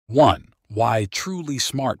1. Why truly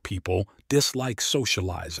smart people dislike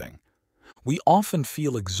socializing. We often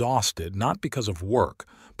feel exhausted not because of work,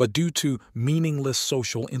 but due to meaningless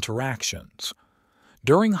social interactions.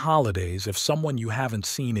 During holidays, if someone you haven't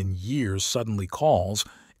seen in years suddenly calls,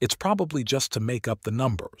 it's probably just to make up the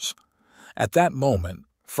numbers. At that moment,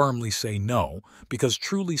 firmly say no, because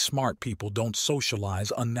truly smart people don't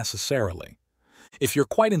socialize unnecessarily. If you're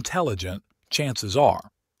quite intelligent, chances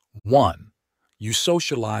are 1. You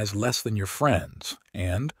socialize less than your friends,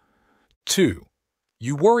 and 2.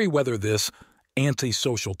 You worry whether this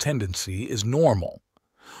antisocial tendency is normal.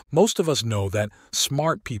 Most of us know that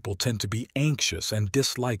smart people tend to be anxious and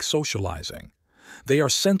dislike socializing. They are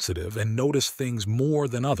sensitive and notice things more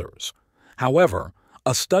than others. However,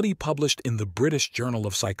 a study published in the British Journal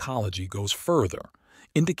of Psychology goes further,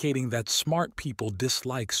 indicating that smart people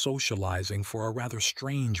dislike socializing for a rather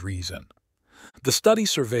strange reason. The study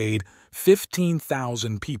surveyed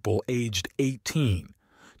 15,000 people aged 18,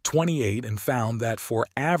 28 and found that for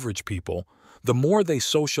average people, the more they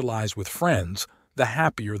socialized with friends, the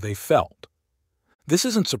happier they felt. This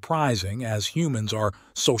isn't surprising, as humans are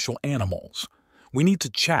social animals. We need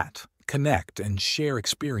to chat, connect, and share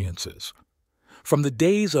experiences. From the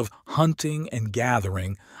days of hunting and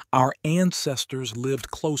gathering, our ancestors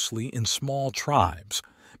lived closely in small tribes,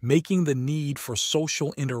 making the need for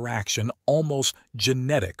social interaction almost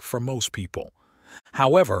genetic for most people.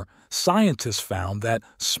 However, scientists found that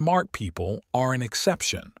smart people are an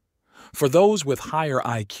exception. For those with higher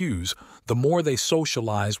IQs, the more they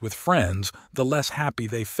socialized with friends, the less happy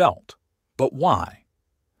they felt. But why?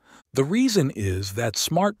 The reason is that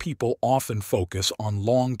smart people often focus on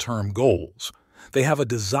long-term goals. They have a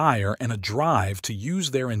desire and a drive to use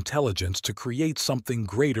their intelligence to create something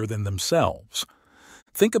greater than themselves.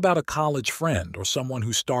 Think about a college friend or someone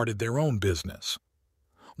who started their own business.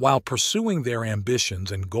 While pursuing their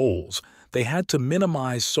ambitions and goals, they had to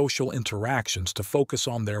minimize social interactions to focus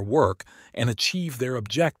on their work and achieve their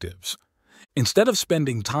objectives. Instead of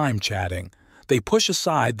spending time chatting, they push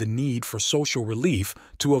aside the need for social relief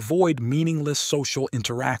to avoid meaningless social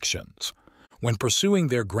interactions. When pursuing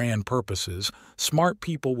their grand purposes, smart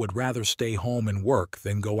people would rather stay home and work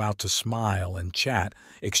than go out to smile and chat,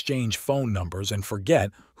 exchange phone numbers, and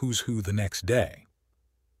forget who's who the next day.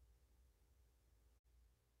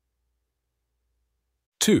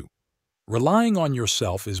 2. Relying on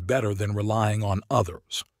yourself is better than relying on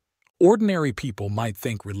others. Ordinary people might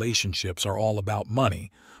think relationships are all about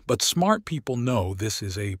money, but smart people know this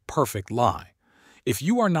is a perfect lie. If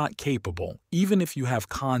you are not capable, even if you have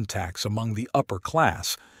contacts among the upper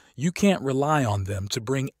class, you can't rely on them to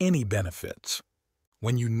bring any benefits.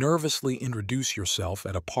 When you nervously introduce yourself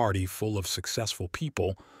at a party full of successful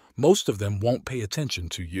people, most of them won't pay attention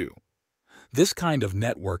to you. This kind of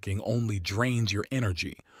networking only drains your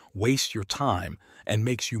energy, wastes your time, and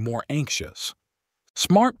makes you more anxious.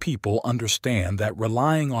 Smart people understand that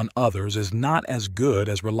relying on others is not as good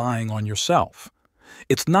as relying on yourself.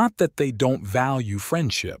 It's not that they don't value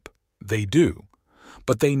friendship. They do.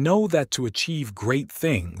 But they know that to achieve great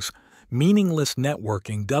things, meaningless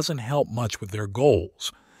networking doesn't help much with their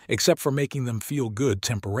goals, except for making them feel good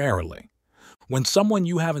temporarily. When someone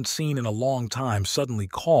you haven't seen in a long time suddenly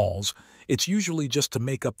calls, it's usually just to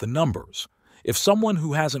make up the numbers. If someone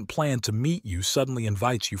who hasn't planned to meet you suddenly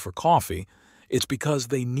invites you for coffee, it's because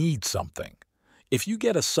they need something. If you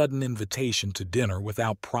get a sudden invitation to dinner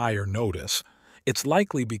without prior notice, it's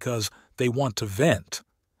likely because they want to vent.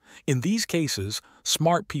 In these cases,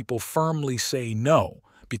 smart people firmly say no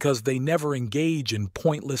because they never engage in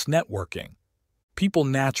pointless networking. People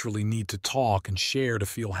naturally need to talk and share to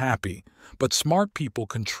feel happy, but smart people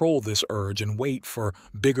control this urge and wait for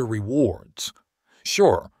bigger rewards.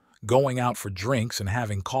 Sure, going out for drinks and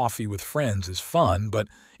having coffee with friends is fun, but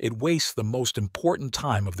it wastes the most important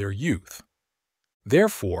time of their youth.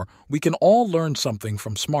 Therefore, we can all learn something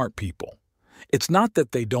from smart people. It's not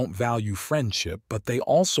that they don't value friendship, but they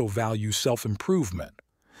also value self-improvement.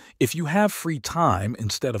 If you have free time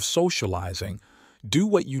instead of socializing, do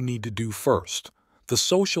what you need to do first. The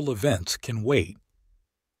social events can wait.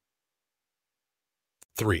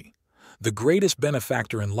 3. The greatest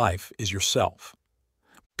benefactor in life is yourself.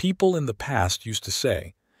 People in the past used to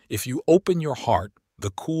say, if you open your heart,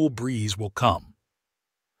 the cool breeze will come.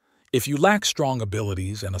 If you lack strong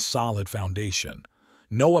abilities and a solid foundation,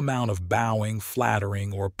 no amount of bowing,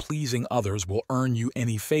 flattering, or pleasing others will earn you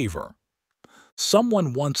any favor.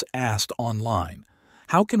 Someone once asked online,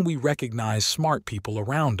 how can we recognize smart people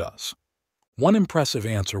around us? One impressive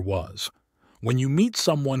answer was, when you meet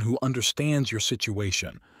someone who understands your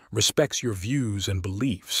situation, respects your views and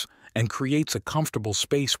beliefs, and creates a comfortable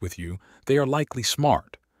space with you, they are likely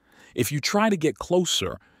smart. If you try to get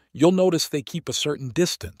closer, you'll notice they keep a certain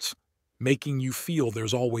distance, making you feel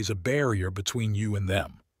there's always a barrier between you and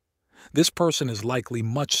them. This person is likely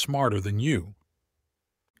much smarter than you.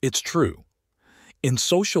 It's true. In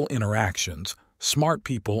social interactions, smart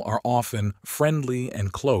people are often friendly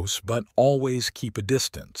and close but always keep a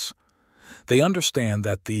distance. They understand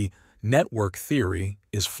that the network theory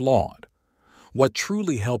is flawed. What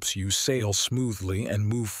truly helps you sail smoothly and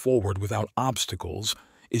move forward without obstacles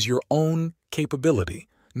is your own capability,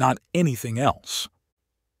 not anything else.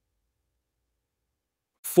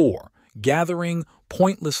 4. Gathering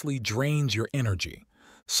pointlessly drains your energy.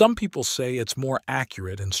 Some people say it's more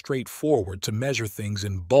accurate and straightforward to measure things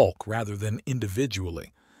in bulk rather than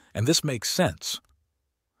individually, and this makes sense.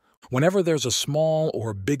 Whenever there's a small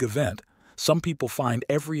or big event, some people find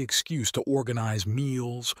every excuse to organize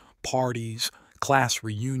meals, parties, class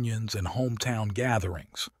reunions, and hometown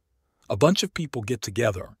gatherings. A bunch of people get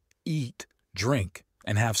together, eat, drink,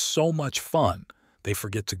 and have so much fun they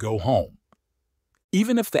forget to go home.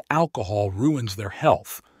 Even if the alcohol ruins their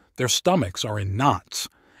health, their stomachs are in knots,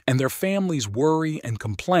 and their families worry and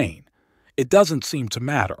complain, it doesn't seem to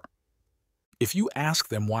matter. If you ask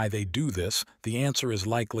them why they do this, the answer is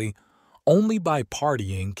likely, only by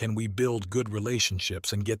partying can we build good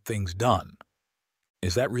relationships and get things done.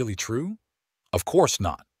 Is that really true? Of course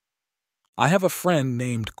not. I have a friend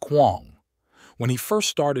named Kwong. When he first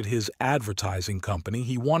started his advertising company,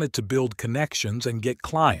 he wanted to build connections and get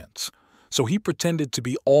clients, so he pretended to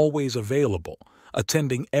be always available,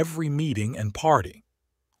 attending every meeting and party.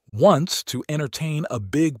 Once, to entertain a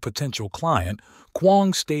big potential client,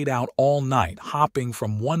 Kwong stayed out all night, hopping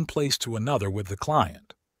from one place to another with the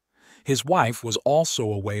client. His wife was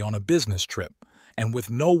also away on a business trip, and with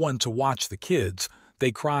no one to watch the kids,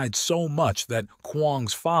 they cried so much that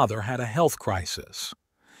Kwong's father had a health crisis.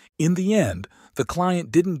 In the end, the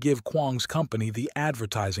client didn't give Kwong's company the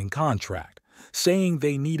advertising contract, saying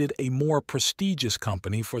they needed a more prestigious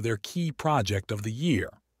company for their key project of the year.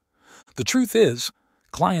 The truth is,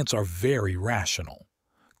 clients are very rational.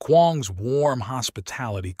 Kwong's warm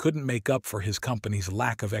hospitality couldn't make up for his company's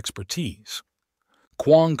lack of expertise.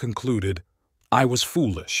 Kwong concluded, "I was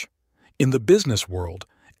foolish. In the business world,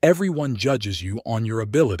 everyone judges you on your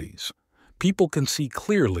abilities. People can see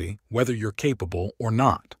clearly whether you're capable or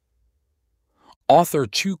not." Author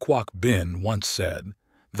Chu Kwok Bin once said,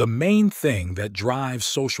 "The main thing that drives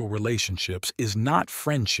social relationships is not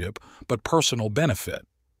friendship, but personal benefit."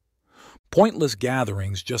 Pointless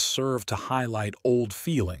gatherings just serve to highlight old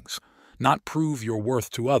feelings, not prove your worth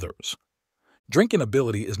to others. Drinking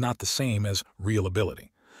ability is not the same as real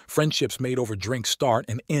ability. Friendships made over drinks start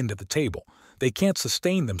and end at the table. They can't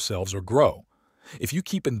sustain themselves or grow. If you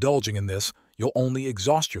keep indulging in this, you'll only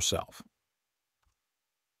exhaust yourself.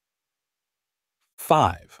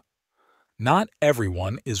 5. Not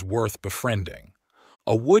everyone is worth befriending.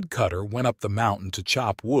 A woodcutter went up the mountain to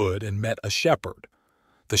chop wood and met a shepherd.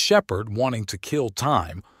 The shepherd, wanting to kill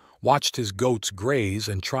time, watched his goats graze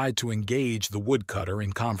and tried to engage the woodcutter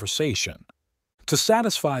in conversation. To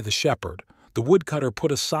satisfy the shepherd, the woodcutter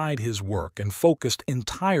put aside his work and focused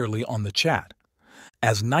entirely on the chat.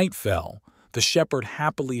 As night fell, the shepherd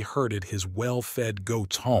happily herded his well-fed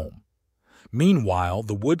goats home. Meanwhile,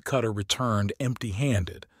 the woodcutter returned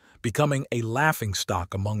empty-handed, becoming a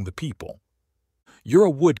laughingstock among the people. You're a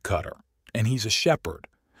woodcutter, and he's a shepherd.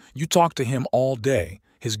 You talk to him all day.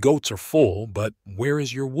 His goats are full, but where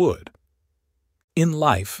is your wood? In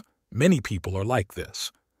life, many people are like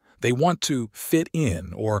this. They want to fit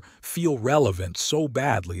in or feel relevant so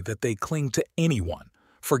badly that they cling to anyone,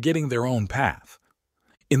 forgetting their own path.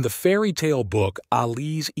 In the fairy tale book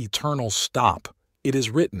Ali's Eternal Stop, it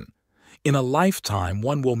is written, "In a lifetime,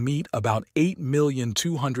 one will meet about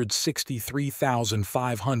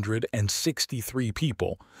 8,263,563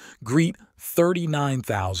 people, greet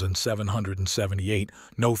 39,778,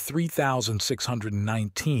 know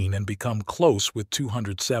 3,619, and become close with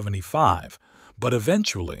 275, but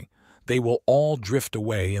eventually, they will all drift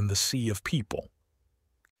away in the sea of people."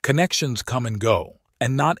 Connections come and go,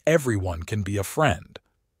 and not everyone can be a friend.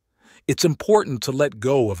 It's important to let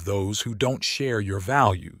go of those who don't share your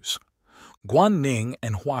values. Guan Ning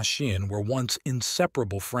and Hua Xin were once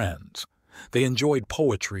inseparable friends. They enjoyed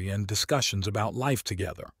poetry and discussions about life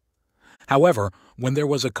together. However, when there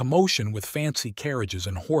was a commotion with fancy carriages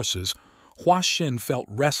and horses, Hua Xin felt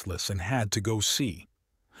restless and had to go see.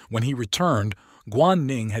 When he returned, Guan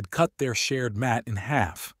Ning had cut their shared mat in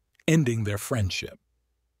half, ending their friendship.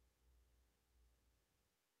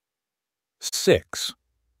 6.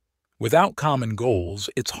 Without common goals,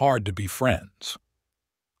 it's hard to be friends.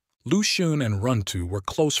 Lu Xun and Runtu were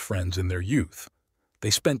close friends in their youth. They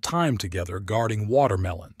spent time together guarding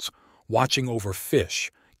watermelons, watching over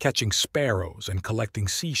fish, catching sparrows, and collecting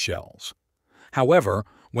seashells. However,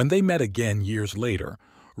 when they met again years later,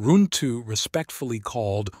 Runtu respectfully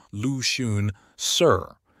called Lu Xun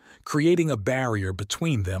Sir, creating a barrier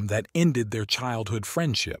between them that ended their childhood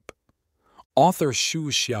friendship. Author Xu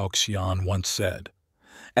Xiaoxian once said,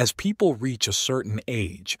 "As people reach a certain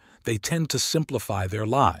age, they tend to simplify their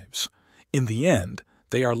lives. In the end,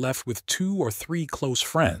 they are left with 2 or 3 close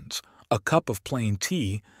friends, a cup of plain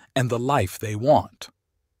tea, and the life they want."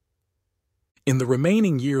 In the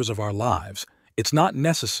remaining years of our lives, it's not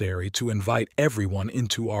necessary to invite everyone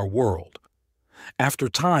into our world. After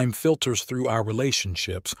time filters through our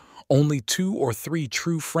relationships, only 2 or 3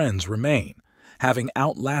 true friends remain, having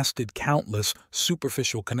outlasted countless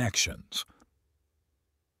superficial connections.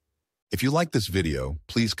 If you like this video,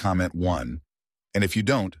 please comment 1, and if you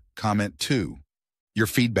don't, comment 2. Your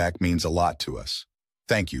feedback means a lot to us.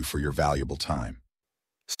 Thank you for your valuable time.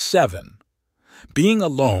 7. Being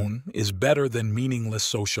alone is better than meaningless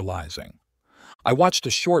socializing. I watched a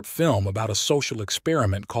short film about a social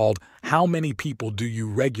experiment called "How Many People Do You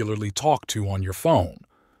Regularly Talk to on Your Phone?"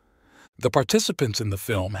 The participants in the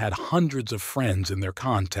film had hundreds of friends in their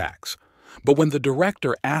contacts, but when the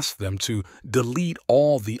director asked them to delete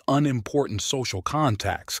all the unimportant social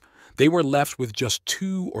contacts, they were left with just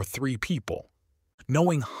 2 or 3 people.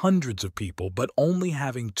 Knowing hundreds of people but only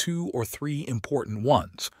having 2 or 3 important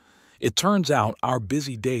ones, it turns out our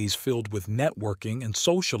busy days filled with networking and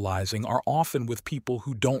socializing are often with people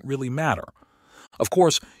who don't really matter. Of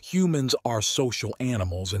course, humans are social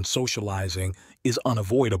animals and socializing is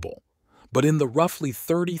unavoidable. But in the roughly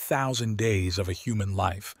 30,000 days of a human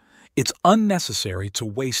life, it's unnecessary to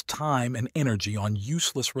waste time and energy on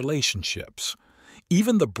useless relationships.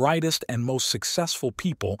 Even the brightest and most successful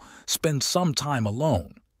people spend some time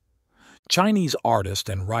alone. Chinese artist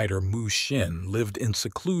and writer Mu Xin lived in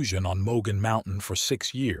seclusion on Mogan Mountain for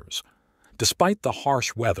 6 years. Despite the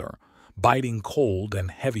harsh weather, biting cold, and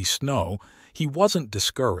heavy snow, he wasn't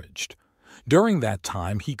discouraged. During that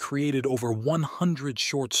time, he created over 100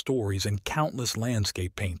 short stories and countless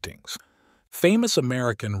landscape paintings. Famous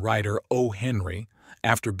American writer O. Henry,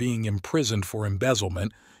 after being imprisoned for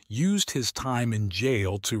embezzlement, used his time in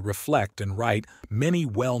jail to reflect and write many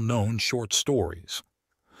well-known short stories.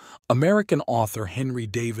 American author Henry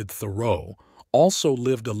David Thoreau also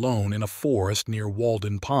lived alone in a forest near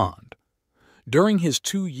Walden Pond. During his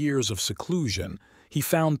 2 years of seclusion, he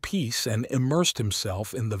found peace and immersed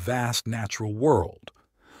himself in the vast natural world.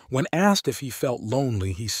 When asked if he felt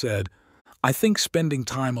lonely, he said, "I think spending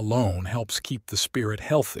time alone helps keep the spirit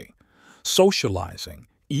healthy. Socializing,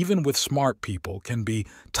 even with smart people, can be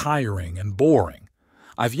tiring and boring.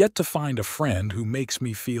 I've yet to find a friend who makes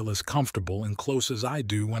me feel as comfortable and close as I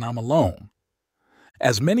do when I'm alone."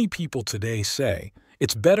 As many people today say,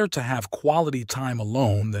 it's better to have quality time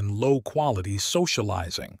alone than low-quality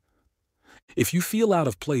socializing. If you feel out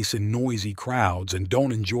of place in noisy crowds and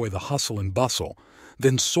don't enjoy the hustle and bustle,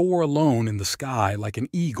 then soar alone in the sky like an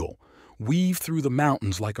eagle, weave through the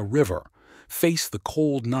mountains like a river, face the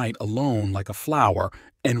cold night alone like a flower,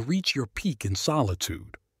 and reach your peak in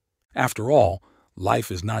solitude. After all,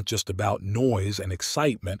 life is not just about noise and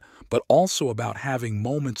excitement, but also about having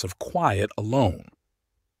moments of quiet alone.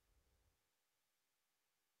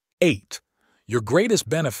 8. Your greatest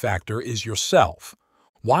benefactor is yourself.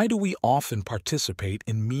 Why do we often participate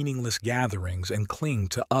in meaningless gatherings and cling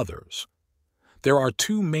to others? There are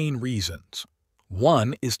 2 main reasons.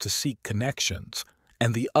 One is to seek connections,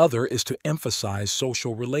 and the other is to emphasize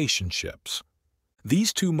social relationships.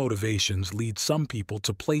 These 2 motivations lead some people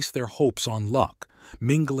to place their hopes on luck,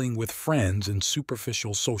 mingling with friends in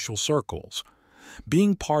superficial social circles.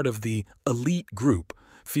 Being part of the elite group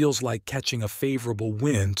feels like catching a favorable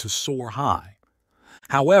wind to soar high.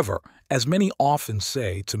 However, as many often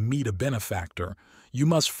say, to meet a benefactor, you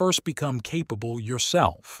must first become capable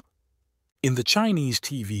yourself. In the Chinese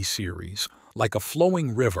TV series, Like a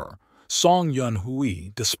Flowing River, Song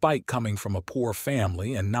Yun-hui, despite coming from a poor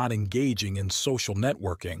family and not engaging in social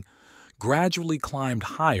networking, gradually climbed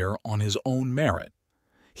higher on his own merit.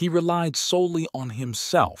 He relied solely on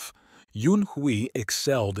himself. Yun-hui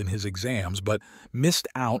excelled in his exams but missed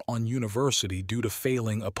out on university due to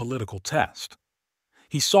failing a political test.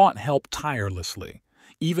 He sought help tirelessly,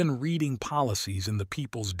 even reading policies in the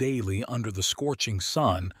People's Daily under the scorching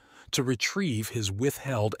sun to retrieve his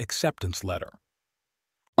withheld acceptance letter.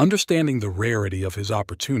 Understanding the rarity of his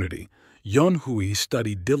opportunity, Yun-hui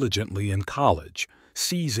studied diligently in college,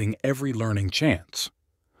 seizing every learning chance.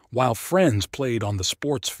 While friends played on the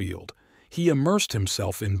sports field, he immersed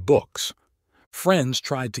himself in books. Friends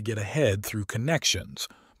tried to get ahead through connections,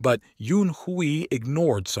 but Yun Hui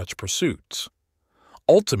ignored such pursuits.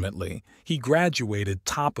 Ultimately, he graduated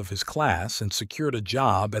top of his class and secured a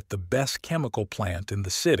job at the best chemical plant in the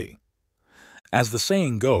city. As the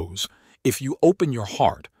saying goes, if you open your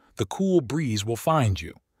heart, the cool breeze will find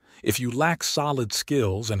you. If you lack solid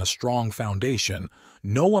skills and a strong foundation,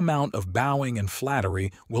 no amount of bowing and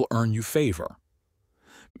flattery will earn you favor.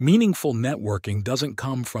 Meaningful networking doesn't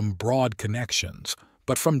come from broad connections,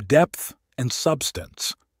 but from depth and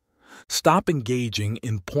substance. Stop engaging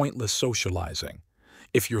in pointless socializing.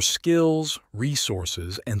 If your skills,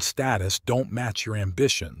 resources, and status don't match your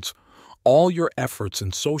ambitions, all your efforts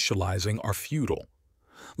in socializing are futile.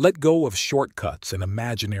 Let go of shortcuts and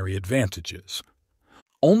imaginary advantages.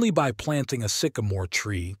 Only by planting a sycamore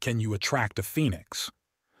tree can you attract a phoenix.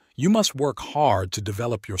 You must work hard to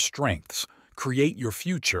develop your strengths, create your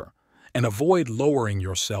future, and avoid lowering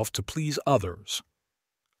yourself to please others.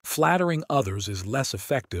 Flattering others is less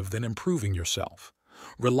effective than improving yourself.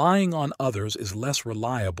 Relying on others is less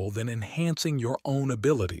reliable than enhancing your own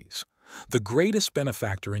abilities. The greatest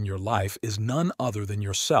benefactor in your life is none other than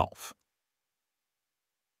yourself.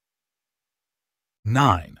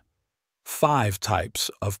 9. 5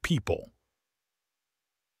 types of people.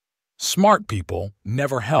 Smart people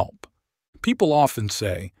never help. People often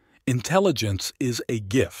say, intelligence is a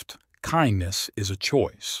gift, kindness is a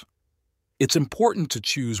choice. It's important to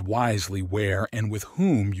choose wisely where and with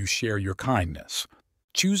whom you share your kindness.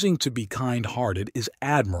 Choosing to be kind-hearted is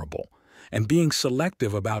admirable, and being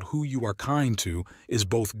selective about who you are kind to is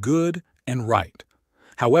both good and right.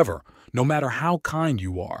 However, no matter how kind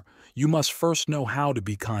you are, you must first know how to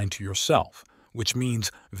be kind to yourself, which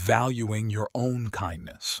means valuing your own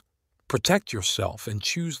kindness. Protect yourself and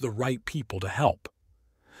choose the right people to help.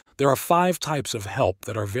 There are 5 types of help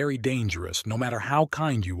that are very dangerous. No matter how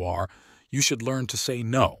kind you are, you should learn to say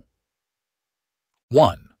no.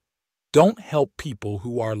 1. Don't help people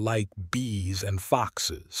who are like bees and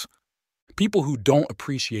foxes. People who don't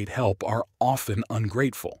appreciate help are often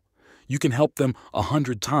ungrateful. You can help them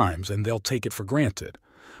 100 times and they'll take it for granted.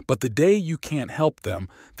 But the day you can't help them,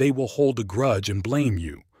 they will hold a grudge and blame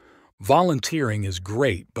you. Volunteering is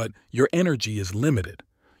great, but your energy is limited.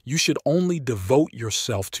 You should only devote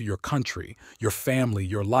yourself to your country, your family,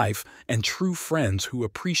 your life, and true friends who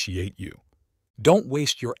appreciate you. Don't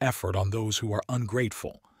waste your effort on those who are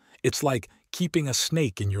ungrateful. It's like keeping a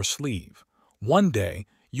snake in your sleeve. One day,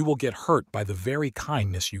 you will get hurt by the very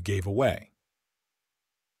kindness you gave away.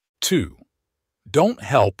 2. Don't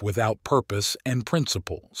help without purpose and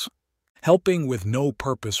principles. Helping with no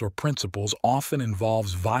purpose or principles often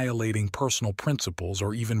involves violating personal principles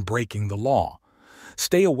or even breaking the law.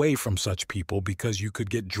 Stay away from such people because you could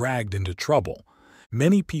get dragged into trouble.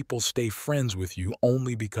 Many people stay friends with you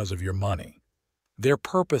only because of your money. Their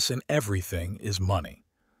purpose in everything is money.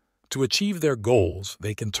 To achieve their goals,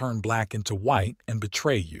 they can turn black into white and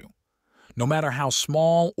betray you. No matter how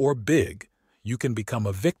small or big, you can become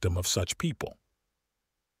a victim of such people.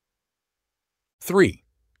 3.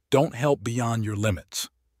 Don't help beyond your limits.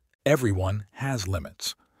 Everyone has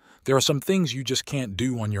limits. There are some things you just can't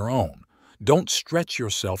do on your own. Don't stretch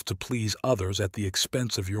yourself to please others at the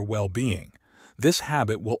expense of your well-being. This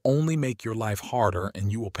habit will only make your life harder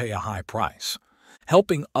and you will pay a high price.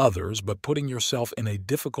 Helping others but putting yourself in a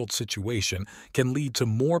difficult situation can lead to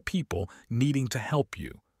more people needing to help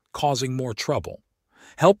you, causing more trouble.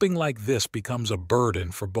 Helping like this becomes a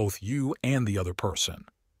burden for both you and the other person.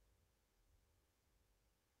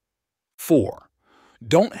 4.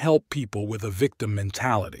 Don't help people with a victim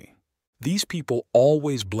mentality. These people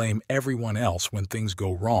always blame everyone else when things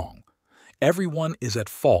go wrong. Everyone is at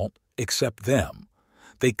fault except them.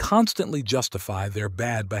 They constantly justify their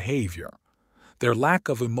bad behavior. Their lack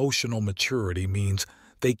of emotional maturity means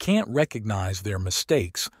they can't recognize their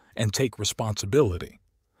mistakes and take responsibility.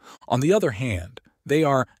 On the other hand, they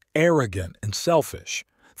are arrogant and selfish,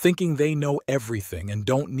 thinking they know everything and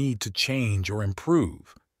don't need to change or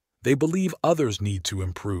improve. They believe others need to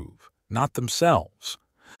improve, not themselves.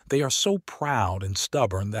 They are so proud and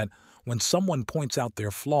stubborn that when someone points out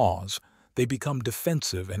their flaws, they become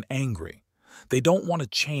defensive and angry. They don't want to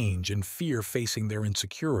change and fear facing their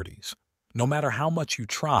insecurities. No matter how much you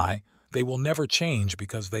try, they will never change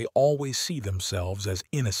because they always see themselves as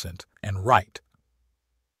innocent and right.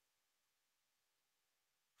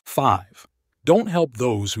 5. Don't help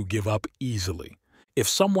those who give up easily. If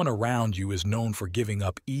someone around you is known for giving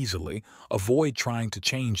up easily, avoid trying to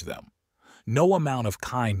change them. No amount of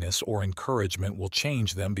kindness or encouragement will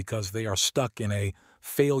change them because they are stuck in a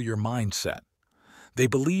failure mindset. They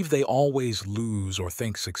believe they always lose or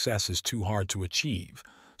think success is too hard to achieve,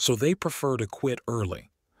 so they prefer to quit early.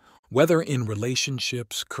 Whether in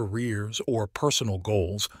relationships, careers, or personal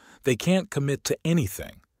goals, they can't commit to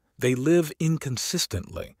anything. They live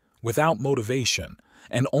inconsistently, without motivation,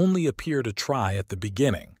 and only appear to try at the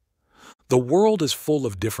beginning. The world is full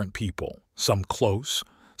of different people, some close,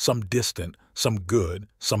 some distant, some good,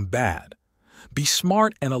 some bad. Be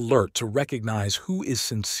smart and alert to recognize who is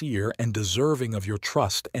sincere and deserving of your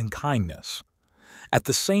trust and kindness. At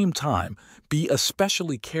the same time, be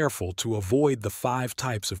especially careful to avoid the 5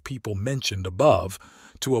 types of people mentioned above,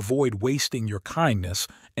 to avoid wasting your kindness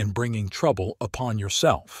and bringing trouble upon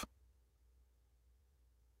yourself.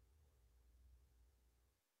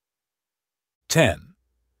 10.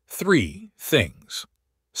 3 things.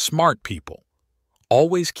 Smart people.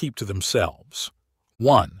 Always keep to themselves.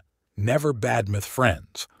 1. Never badmouth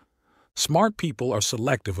friends. Smart people are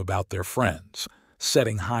selective about their friends,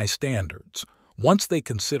 setting high standards. Once they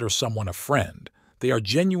consider someone a friend, they are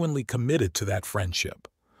genuinely committed to that friendship.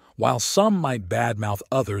 While some might badmouth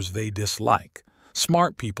others they dislike,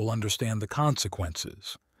 smart people understand the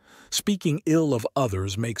consequences. Speaking ill of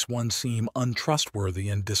others makes one seem untrustworthy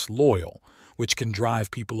and disloyal, which can drive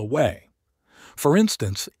people away. For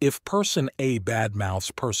instance, if person A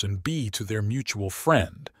badmouths person B to their mutual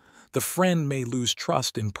friend, the friend may lose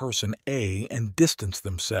trust in person A and distance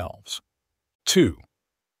themselves. 2.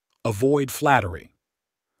 Avoid flattery.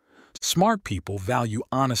 Smart people value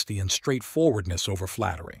honesty and straightforwardness over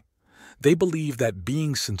flattery. They believe that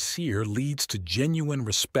being sincere leads to genuine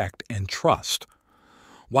respect and trust.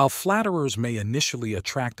 While flatterers may initially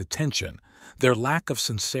attract attention, their lack of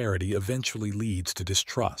sincerity eventually leads to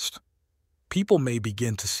distrust. People may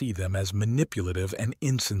begin to see them as manipulative and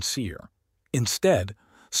insincere. Instead,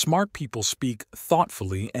 smart people speak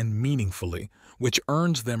thoughtfully and meaningfully, which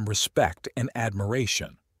earns them respect and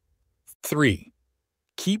admiration. 3.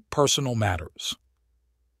 Keep personal matters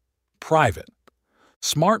private.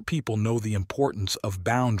 Smart people know the importance of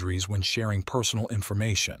boundaries when sharing personal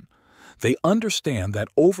information. They understand that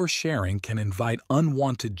oversharing can invite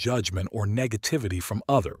unwanted judgment or negativity from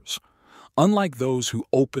others. Unlike those who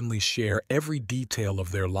openly share every detail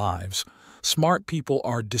of their lives, smart people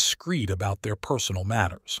are discreet about their personal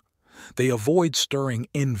matters. They avoid stirring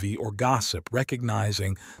envy or gossip,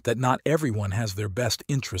 recognizing that not everyone has their best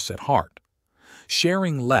interests at heart.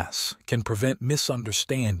 Sharing less can prevent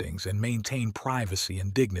misunderstandings and maintain privacy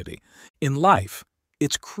and dignity. In life,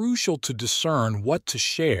 it's crucial to discern what to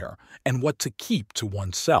share and what to keep to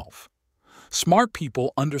oneself. Smart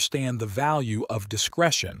people understand the value of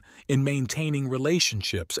discretion in maintaining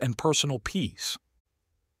relationships and personal peace.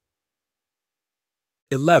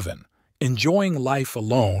 11. Enjoying life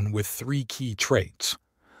alone with 3 key traits.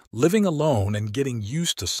 Living alone and getting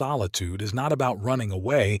used to solitude is not about running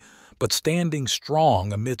away, but standing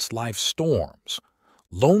strong amidst life's storms.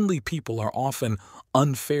 Lonely people are often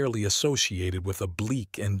unfairly associated with a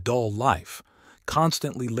bleak and dull life,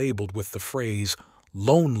 constantly labeled with the phrase,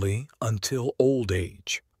 lonely until old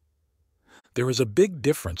age. There is a big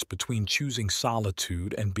difference between choosing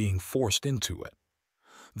solitude and being forced into it.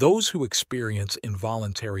 Those who experience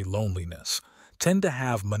involuntary loneliness tend to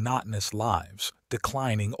have monotonous lives,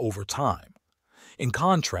 declining over time. In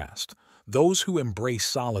contrast, those who embrace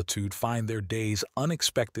solitude find their days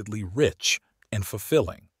unexpectedly rich and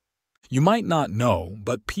fulfilling. You might not know,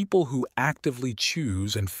 but people who actively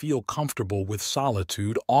choose and feel comfortable with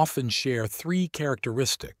solitude often share 3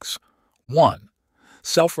 characteristics. 1.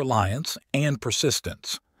 Self-reliance and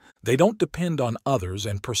persistence. They don't depend on others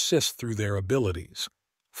and persist through their abilities.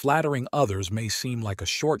 Flattering others may seem like a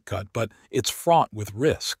shortcut, but it's fraught with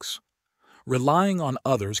risks. Relying on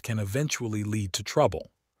others can eventually lead to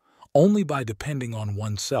trouble. Only by depending on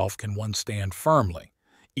oneself can one stand firmly,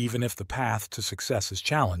 even if the path to success is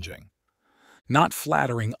challenging. Not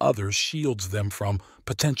flattering others shields them from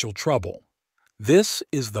potential trouble. This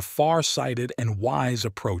is the far-sighted and wise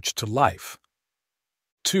approach to life.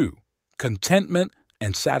 2. Contentment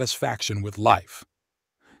and satisfaction with life.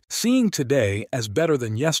 Seeing today as better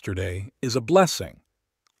than yesterday is a blessing.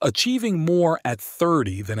 Achieving more at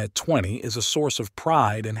 30 than at 20 is a source of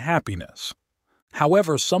pride and happiness.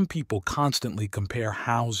 However, some people constantly compare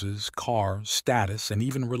houses, cars, status, and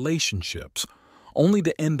even relationships, only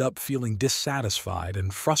to end up feeling dissatisfied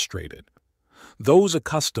and frustrated. Those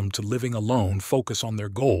accustomed to living alone focus on their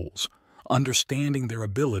goals, understanding their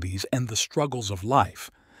abilities and the struggles of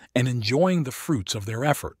life, and enjoying the fruits of their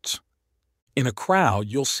efforts. In a crowd,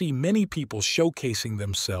 you'll see many people showcasing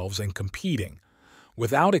themselves and competing.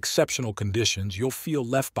 Without exceptional conditions, you'll feel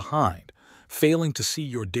left behind, failing to see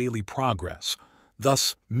your daily progress,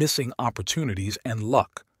 thus missing opportunities and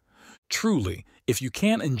luck. Truly, if you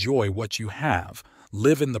can't enjoy what you have,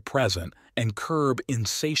 live in the present, and curb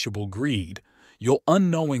insatiable greed, you'll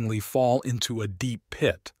unknowingly fall into a deep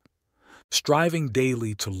pit. Striving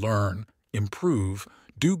daily to learn, improve,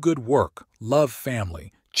 do good work, love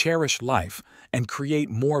family, cherish life, and create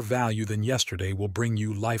more value than yesterday will bring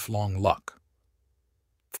you lifelong luck.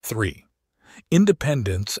 3.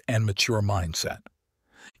 Independence and mature mindset.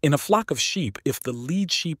 In a flock of sheep, if the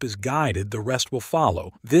lead sheep is guided, the rest will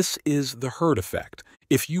follow. This is the herd effect.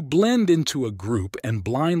 If you blend into a group and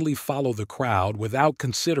blindly follow the crowd without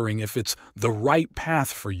considering if it's the right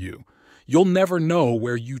path for you, you'll never know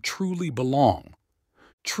where you truly belong.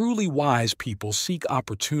 Truly wise people seek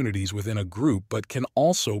opportunities within a group but can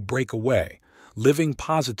also break away, living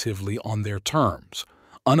positively on their terms,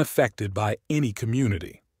 unaffected by any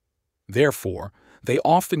community. Therefore, they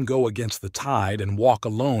often go against the tide and walk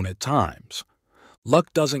alone at times.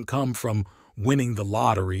 Luck doesn't come from winning the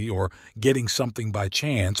lottery or getting something by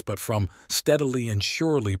chance, but from steadily and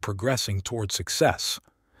surely progressing toward success.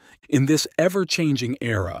 In this ever-changing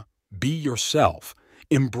era, be yourself,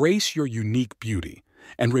 embrace your unique beauty,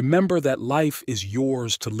 and remember that life is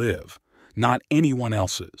yours to live, not anyone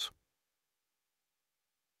else's.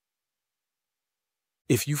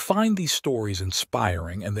 If you find these stories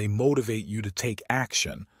inspiring and they motivate you to take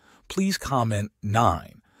action, please comment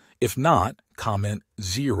 9. If not, comment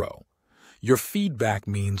 0. Your feedback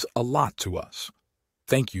means a lot to us.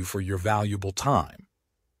 Thank you for your valuable time.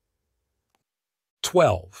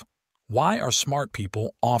 12. Why are smart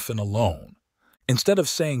people often alone? Instead of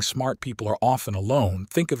saying smart people are often alone,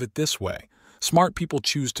 think of it this way. Smart people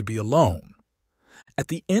choose to be alone. At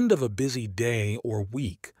the end of a busy day or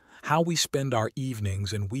week, how we spend our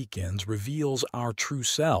evenings and weekends reveals our true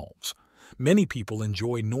selves. Many people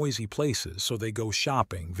enjoy noisy places, so they go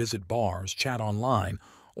shopping, visit bars, chat online,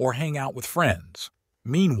 or hang out with friends.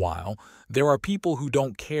 Meanwhile, there are people who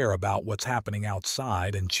don't care about what's happening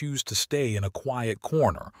outside and choose to stay in a quiet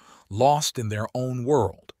corner, lost in their own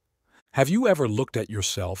world. Have you ever looked at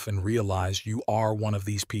yourself and realized you are one of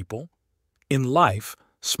these people? In life,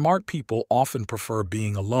 smart people often prefer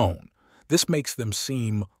being alone. This makes them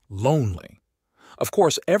seem lonely. Of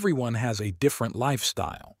course, everyone has a different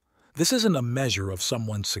lifestyle. This isn't a measure of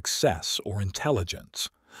someone's success or intelligence,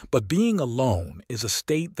 but being alone is a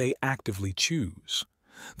state they actively choose.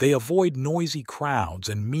 They avoid noisy crowds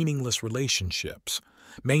and meaningless relationships,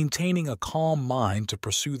 maintaining a calm mind to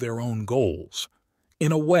pursue their own goals.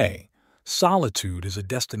 In a way, solitude is a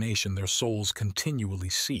destination their souls continually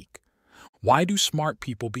seek. Why do smart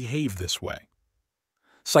people behave this way?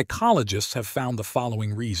 Psychologists have found the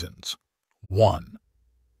following reasons. 1.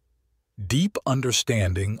 Deep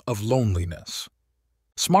understanding of loneliness.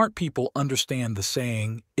 Smart people understand the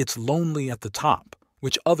saying, "It's lonely at the top,"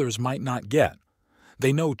 which others might not get.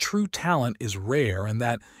 They know true talent is rare and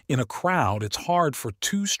that in a crowd it's hard for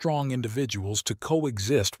two strong individuals to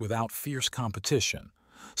coexist without fierce competition.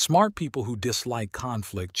 Smart people who dislike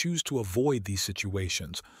conflict choose to avoid these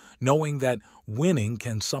situations, knowing that winning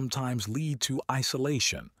can sometimes lead to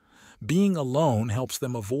isolation. Being alone helps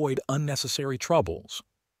them avoid unnecessary troubles.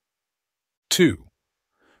 2.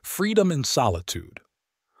 Freedom in solitude.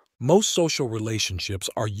 Most social relationships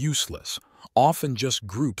are useless, often just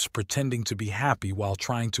groups pretending to be happy while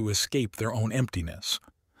trying to escape their own emptiness.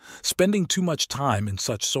 Spending too much time in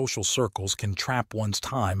such social circles can trap one's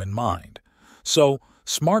time and mind. So,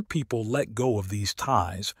 smart people let go of these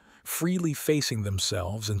ties, freely facing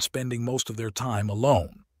themselves and spending most of their time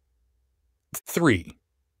alone. 3.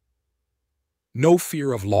 No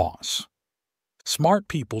fear of loss. Smart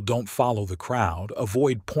people don't follow the crowd,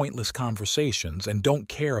 avoid pointless conversations, and don't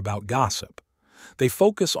care about gossip. They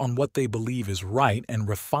focus on what they believe is right and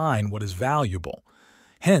refine what is valuable.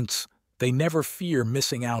 Hence, they never fear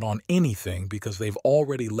missing out on anything because they've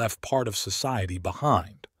already left part of society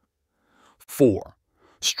behind. 4.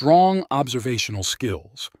 Strong observational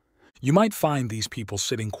skills. You might find these people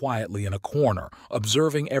sitting quietly in a corner,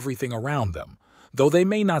 observing everything around them. Though they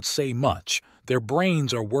may not say much, their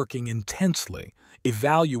brains are working intensely,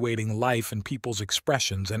 evaluating life and people's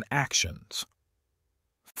expressions and actions.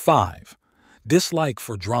 5. Dislike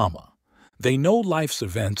for drama. They know life's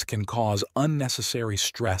events can cause unnecessary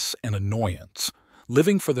stress and annoyance.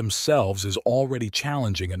 Living for themselves is already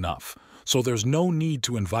challenging enough, so there's no need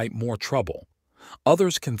to invite more trouble.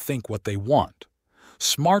 Others can think what they want.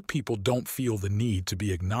 Smart people don't feel the need to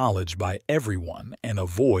be acknowledged by everyone and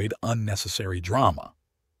avoid unnecessary drama.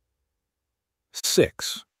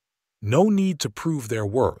 6. No need to prove their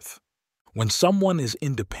worth. When someone is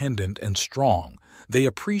independent and strong, they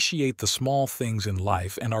appreciate the small things in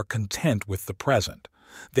life and are content with the present.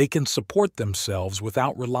 They can support themselves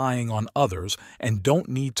without relying on others and don't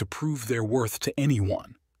need to prove their worth to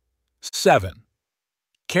anyone. 7.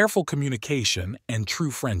 Careful communication and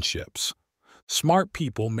true friendships. Smart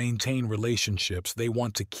people maintain relationships they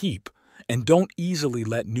want to keep and don't easily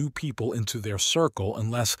let new people into their circle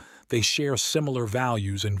unless they share similar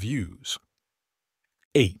values and views.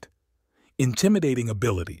 8. Intimidating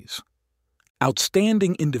abilities.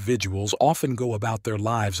 Outstanding individuals often go about their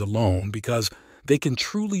lives alone because they can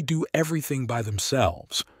truly do everything by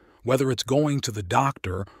themselves, whether it's going to the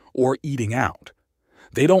doctor or eating out.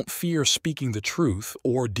 They don't fear speaking the truth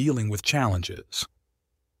or dealing with challenges.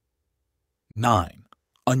 9.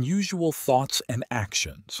 Unusual thoughts and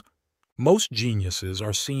actions. Most geniuses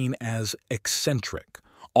are seen as eccentric,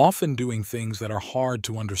 often doing things that are hard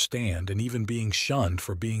to understand and even being shunned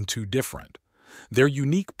for being too different. Their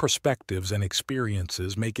unique perspectives and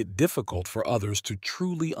experiences make it difficult for others to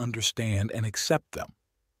truly understand and accept them.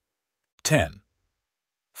 10.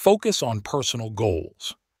 Focus on personal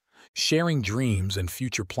goals. Sharing dreams and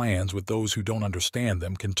future plans with those who don't understand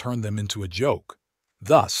them can turn them into a joke.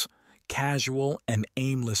 Thus, casual and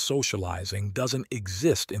aimless socializing doesn't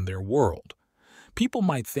exist in their world. People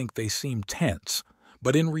might think they seem tense,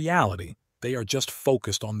 but in reality, they are just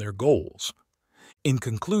focused on their goals. In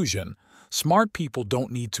conclusion, smart people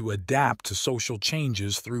don't need to adapt to social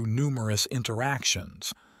changes through numerous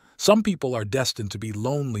interactions. Some people are destined to be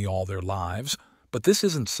lonely all their lives, but this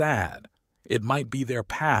isn't sad. It might be their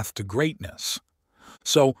path to greatness.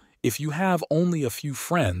 So, if you have only a few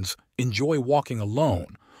friends, enjoy walking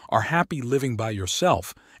alone, are happy living by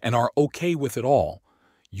yourself, and are okay with it all,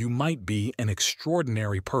 you might be an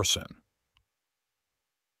extraordinary person.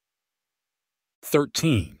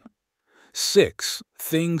 13. 6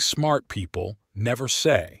 things smart people never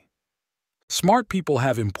say. Smart people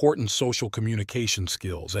have important social communication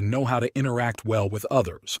skills and know how to interact well with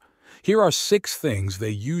others. Here are 6 things they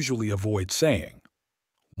usually avoid saying.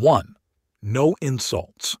 1. No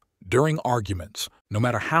insults. During arguments, no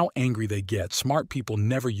matter how angry they get, smart people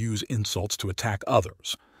never use insults to attack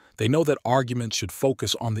others. They know that arguments should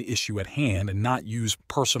focus on the issue at hand and not use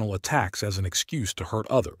personal attacks as an excuse to hurt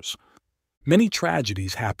others. Many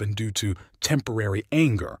tragedies happen due to temporary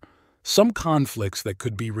anger. Some conflicts that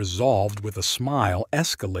could be resolved with a smile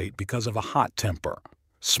escalate because of a hot temper.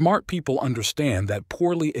 Smart people understand that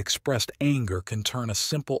poorly expressed anger can turn a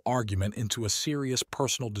simple argument into a serious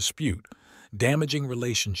personal dispute, damaging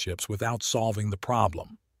relationships without solving the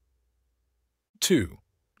problem. 2.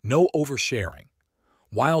 No oversharing.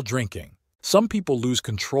 While drinking, some people lose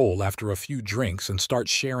control after a few drinks and start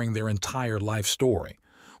sharing their entire life story.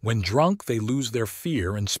 When drunk, they lose their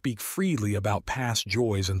fear and speak freely about past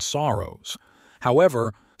joys and sorrows.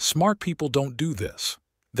 However, smart people don't do this.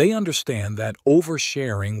 They understand that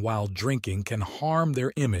oversharing while drinking can harm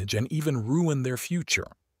their image and even ruin their future.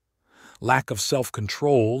 Lack of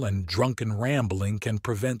self-control and drunken rambling can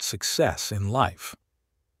prevent success in life.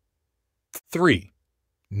 3.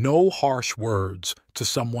 No harsh words to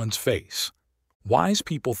someone's face. Wise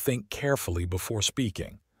people think carefully before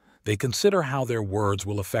speaking. They consider how their words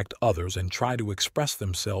will affect others and try to express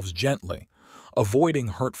themselves gently, avoiding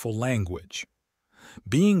hurtful language.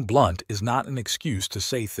 Being blunt is not an excuse to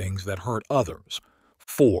say things that hurt others.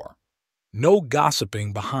 4. No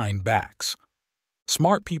gossiping behind backs.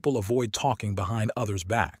 Smart people avoid talking behind others'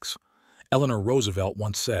 backs. Eleanor Roosevelt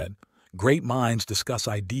once said, "Great minds discuss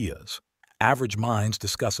ideas. Average minds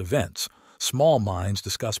discuss events. Small minds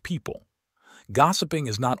discuss people." Gossiping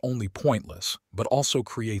is not only pointless, but also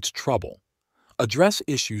creates trouble. Address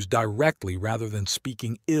issues directly rather than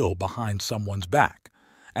speaking ill behind someone's back,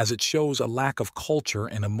 as it shows a lack of culture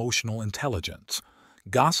and emotional intelligence.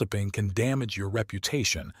 Gossiping can damage your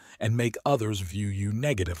reputation and make others view you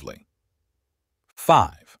negatively.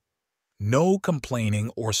 5. No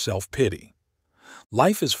complaining or self-pity.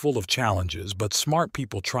 Life is full of challenges, but smart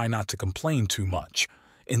people try not to complain too much.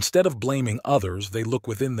 Instead of blaming others, they look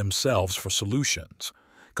within themselves for solutions.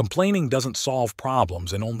 Complaining doesn't solve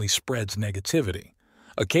problems and only spreads negativity.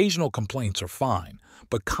 Occasional complaints are fine,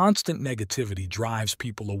 but constant negativity drives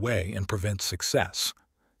people away and prevents success.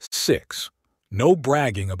 6. No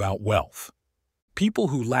bragging about wealth. People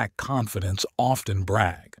who lack confidence often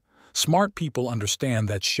brag. Smart people understand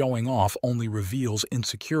that showing off only reveals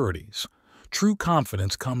insecurities. True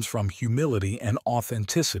confidence comes from humility and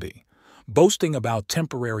authenticity. Boasting about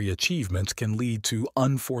temporary achievements can lead to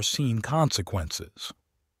unforeseen consequences.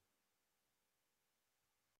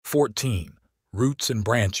 14. Roots and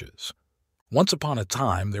branches. Once upon a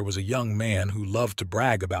time, there was a young man who loved to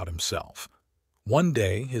brag about himself. One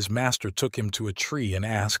day, his master took him to a tree and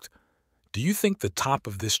asked, "Do you think the top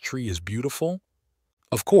of this tree is beautiful?"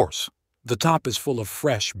 Of course, the top is full of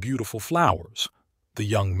fresh, beautiful flowers, the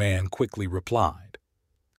young man quickly replied.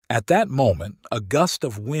 At that moment, a gust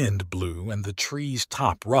of wind blew and the tree's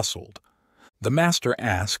top rustled. The master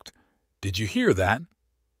asked, "Did you hear that?"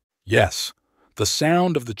 "Yes, the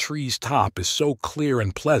sound of the tree's top is so clear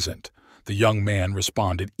and pleasant," the young man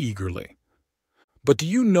responded eagerly. "But do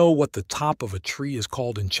you know what the top of a tree is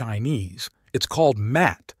called in Chinese? It's called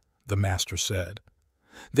mat," the master said.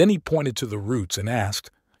 Then he pointed to the roots and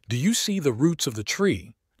asked, "Do you see the roots of the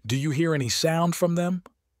tree? Do you hear any sound from them?"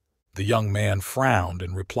 The young man frowned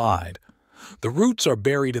and replied, "The roots are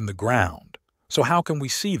buried in the ground, so how can we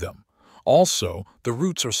see them? Also, the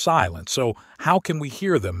roots are silent, so how can we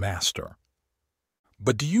hear them, master?"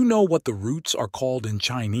 "But do you know what the roots are called in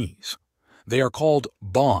Chinese? They are called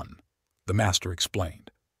bon," the master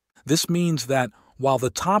explained. This means that while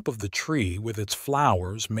the top of the tree with its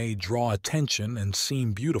flowers may draw attention and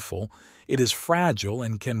seem beautiful, it is fragile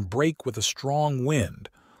and can break with a strong wind,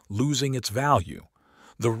 losing its value.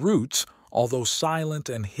 The roots, although silent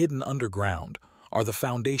and hidden underground, are the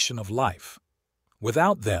foundation of life.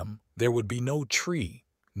 Without them, there would be no tree,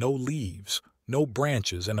 no leaves, no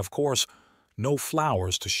branches, and of course, no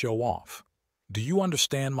flowers to show off. Do you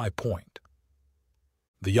understand my point?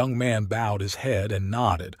 The young man bowed his head and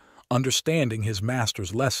nodded, understanding his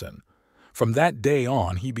master's lesson. From that day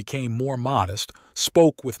on, he became more modest,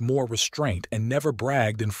 spoke with more restraint, and never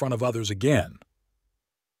bragged in front of others again.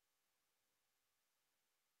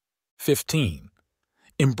 15.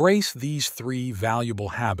 Embrace these 3 valuable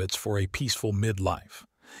habits for a peaceful midlife.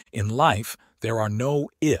 In life, there are no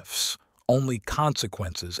ifs, only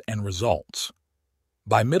consequences and results.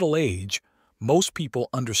 By middle age, most people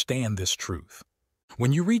understand this truth.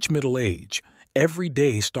 When you reach middle age, every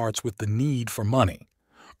day starts with the need for money.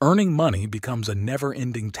 Earning money becomes a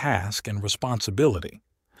never-ending task and responsibility.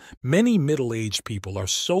 Many middle-aged people are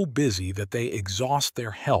so busy that they exhaust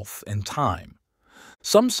their health and time.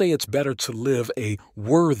 Some say it's better to live a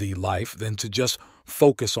worthy life than to just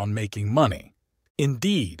focus on making money.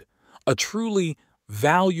 Indeed, a truly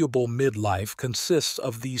valuable midlife consists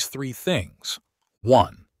of these 3 things.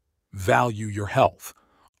 1. Value your health.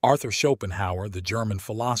 Arthur Schopenhauer, the German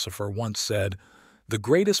philosopher, once said, "The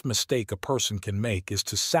greatest mistake a person can make is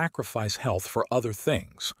to sacrifice health for other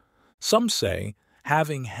things." Some say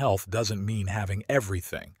having health doesn't mean having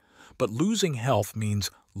everything, but losing health means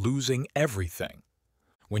losing everything.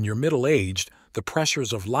 When you're middle-aged, the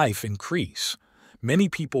pressures of life increase. Many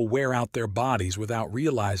people wear out their bodies without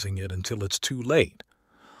realizing it until it's too late.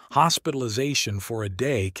 Hospitalization for a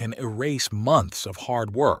day can erase months of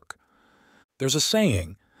hard work. There's a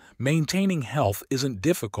saying, maintaining health isn't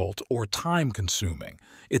difficult or time-consuming.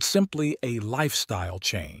 It's simply a lifestyle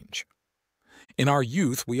change. In our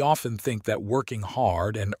youth, we often think that working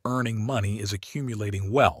hard and earning money is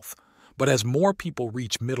accumulating wealth. But as more people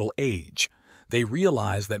reach middle age, they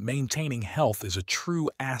realize that maintaining health is a true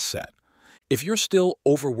asset. If you're still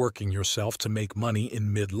overworking yourself to make money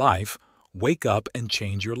in midlife, wake up and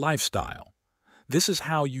change your lifestyle. This is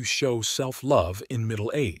how you show self-love in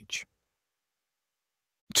middle age.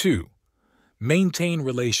 2. Maintain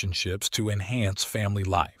relationships to enhance family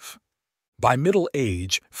life. By middle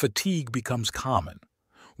age, fatigue becomes common.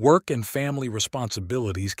 Work and family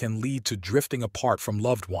responsibilities can lead to drifting apart from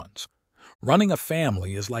loved ones. Running a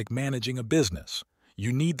family is like managing a business.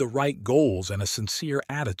 You need the right goals and a sincere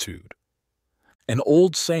attitude. An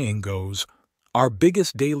old saying goes, "Our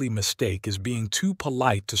biggest daily mistake is being too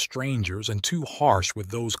polite to strangers and too harsh with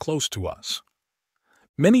those close to us."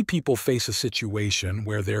 Many people face a situation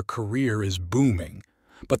where their career is booming,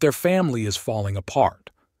 but their family is falling apart.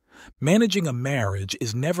 Managing a marriage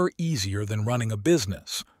is never easier than running a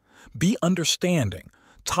business. Be understanding,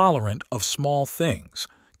 tolerant of small things.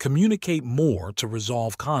 Communicate more to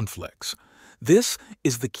resolve conflicts. This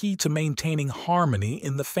is the key to maintaining harmony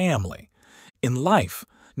in the family. In life,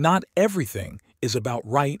 not everything is about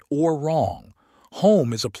right or wrong.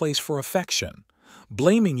 Home is a place for affection.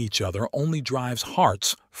 Blaming each other only drives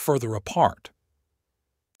hearts further apart.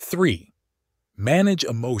 3. Manage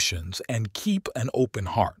emotions and keep an open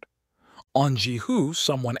heart. On Jihu,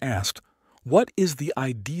 someone asked, "What is the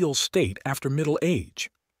ideal state after middle age?"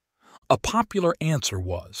 A popular answer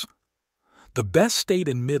was, "The best state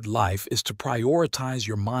in midlife is to prioritize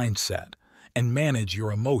your mindset and manage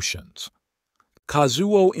your emotions."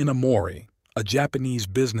 Kazuo Inamori, a Japanese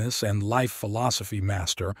business and life philosophy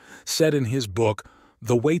master, said in his book,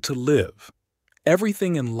 The Way to Live,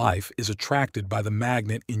 "Everything in life is attracted by the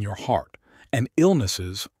magnet in your heart, and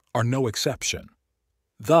illnesses are no exception."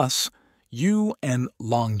 Thus, you and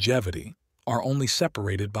longevity are only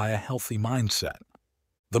separated by a healthy mindset.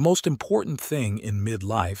 The most important thing in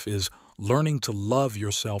midlife is learning to love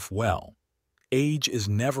yourself well. Age is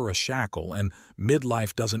never a shackle, and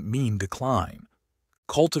midlife doesn't mean decline.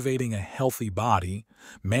 Cultivating a healthy body,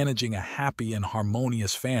 managing a happy and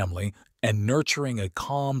harmonious family, and nurturing a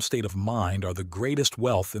calm state of mind are the greatest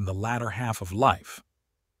wealth in the latter half of life.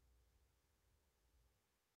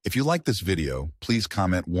 If you like this video, please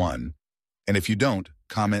comment 1. And if you don't,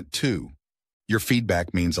 comment 2. Your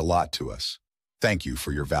feedback means a lot to us. Thank you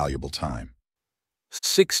for your valuable time.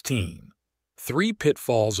 16. 3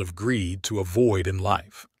 pitfalls of greed to avoid in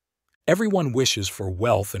life. Everyone wishes for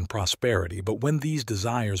wealth and prosperity, but when these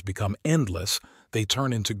desires become endless, they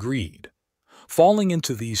turn into greed. Falling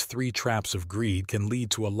into these 3 traps of greed can lead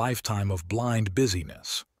to a lifetime of blind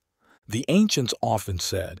busyness. The ancients often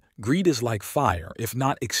said, greed is like fire. If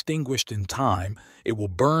not extinguished in time, it will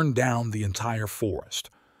burn down the entire forest.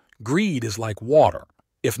 Greed is like water.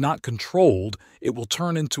 If not controlled, it will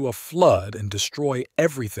turn into a flood and destroy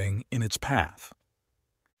everything in its path.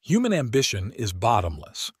 Human ambition is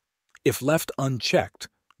bottomless. If left unchecked,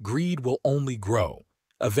 greed will only grow,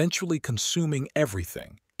 eventually consuming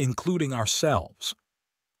everything, including ourselves.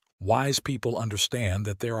 Wise people understand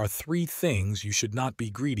that there are 3 things you should not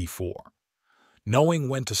be greedy for. Knowing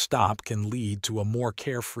when to stop can lead to a more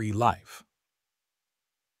carefree life.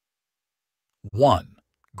 1.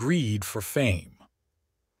 Greed for fame.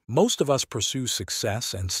 Most of us pursue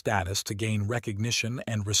success and status to gain recognition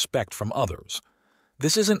and respect from others.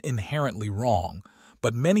 This isn't inherently wrong,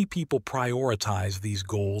 but many people prioritize these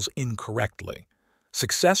goals incorrectly.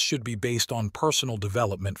 Success should be based on personal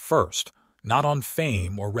development first, not on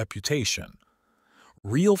fame or reputation.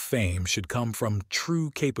 Real fame should come from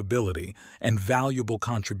true capability and valuable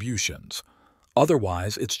contributions.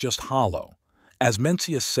 Otherwise, it's just hollow. As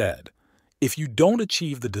Mencius said, if you don't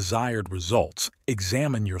achieve the desired results,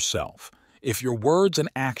 examine yourself. If your words and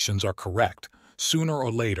actions are correct, sooner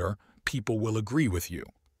or later, people will agree with you.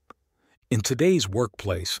 In today's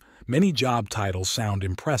workplace, many job titles sound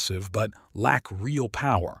impressive but lack real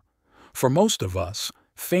power. For most of us,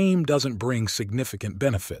 fame doesn't bring significant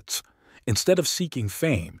benefits. Instead of seeking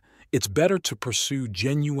fame, it's better to pursue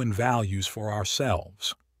genuine values for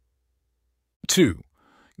ourselves. 2.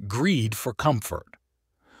 Greed for comfort.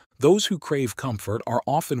 Those who crave comfort are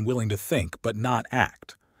often willing to think but not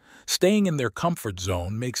act. Staying in their comfort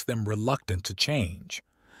zone makes them reluctant to change.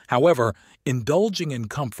 However, indulging in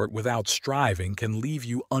comfort without striving can leave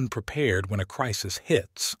you unprepared when a crisis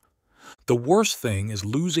hits. The worst thing is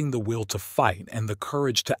losing the will to fight and the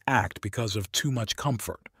courage to act because of too much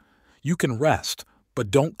comfort. You can rest,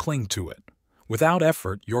 but don't cling to it. Without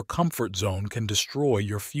effort, your comfort zone can destroy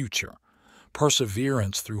your future.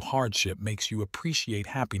 Perseverance through hardship makes you appreciate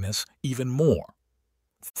happiness even more.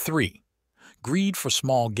 3. Greed for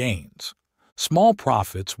small gains. Small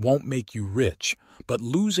profits won't make you rich, but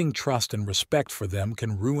losing trust and respect for them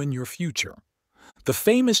can ruin your future. The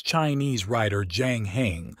famous Chinese writer Zhang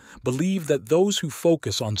Heng believed that those who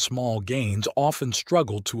focus on small gains often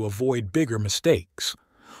struggle to avoid bigger mistakes.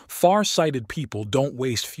 Far-sighted people don't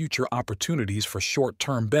waste future opportunities for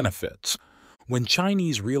short-term benefits. When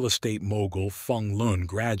Chinese real estate mogul Feng Lun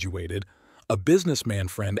graduated, a businessman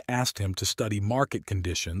friend asked him to study market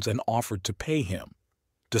conditions and offered to pay him.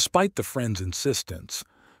 Despite the friend's insistence,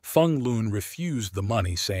 Feng Lun refused the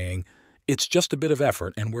money, saying, "It's just a bit of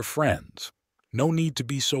effort and we're friends. No need to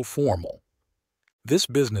be so formal." This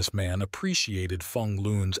businessman appreciated Feng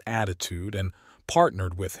Lun's attitude and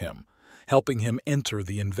partnered with him, helping him enter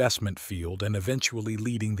the investment field and eventually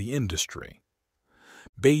leading the industry.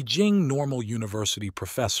 Beijing Normal University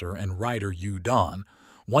professor and writer Yu Dan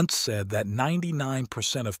once said that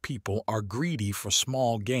 99% of people are greedy for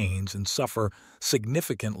small gains and suffer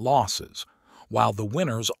significant losses, while the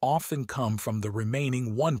winners often come from the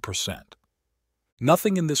remaining 1%.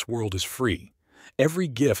 Nothing in this world is free. Every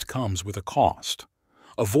gift comes with a cost.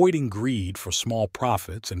 Avoiding greed for small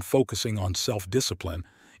profits and focusing on self-discipline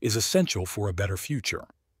is essential for a better future.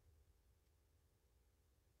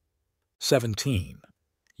 17.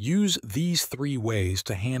 Use these 3 ways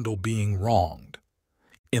to handle being wronged.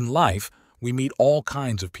 In life, we meet all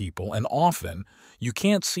kinds of people, and often you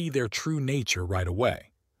can't see their true nature right away.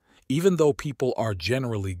 Even though people are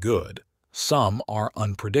generally good, some are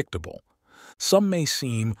unpredictable. Some may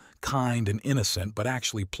seem kind and innocent but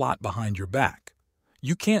actually plot behind your back.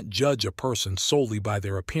 You can't judge a person solely by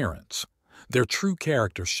their appearance. Their true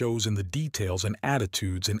character shows in the details and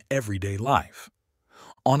attitudes in everyday life.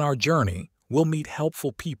 On our journey, we'll meet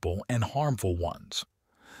helpful people and harmful ones.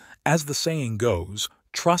 As the saying goes,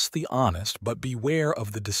 trust the honest but beware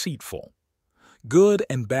of the deceitful. Good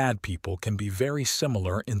and bad people can be very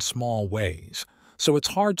similar in small ways. so it's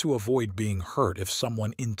hard to avoid being hurt if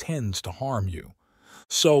someone intends to harm you.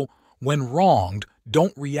 So, when wronged,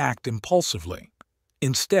 don't react impulsively.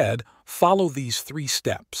 Instead, follow these 3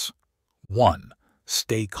 steps. 1.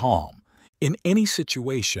 Stay calm. In any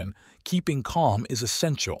situation, keeping calm is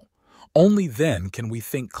essential. Only then can we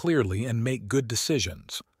think clearly and make good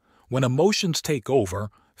decisions. When emotions take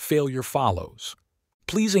over, failure follows.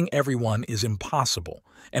 Pleasing everyone is impossible,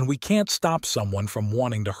 and we can't stop someone from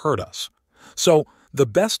wanting to hurt us. So, the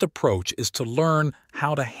best approach is to learn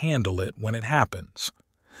how to handle it when it happens.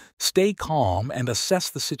 Stay calm and assess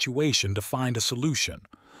the situation to find a solution.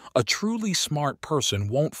 A truly smart person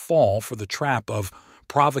won't fall for the trap of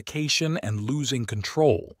provocation and losing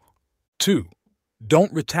control. 2.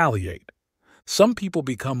 Don't retaliate. Some people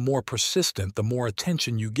become more persistent the more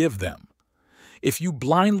attention you give them. If you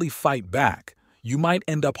blindly fight back, you might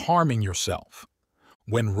end up harming yourself.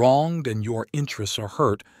 When wronged and your interests are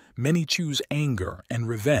hurt, many choose anger and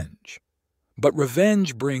revenge. But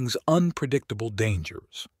revenge brings unpredictable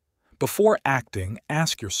dangers. Before acting,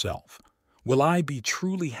 ask yourself, will I be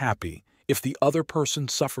truly happy if the other person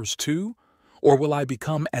suffers too, or will I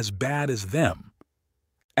become as bad as them?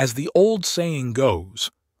 As the old saying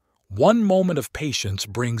goes, 1 moment of patience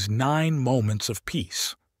brings 9 moments of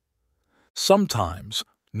peace. Sometimes,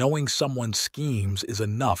 knowing someone's schemes is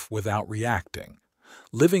enough without reacting.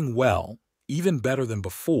 Living well, even better than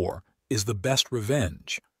before, is the best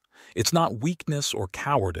revenge. It's not weakness or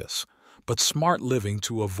cowardice, but smart living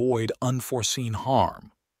to avoid unforeseen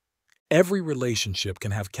harm. Every relationship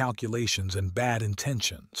can have calculations and bad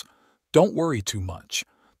intentions. Don't worry too much.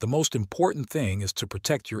 The most important thing is to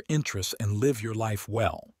protect your interests and live your life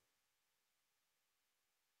well.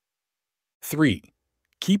 3.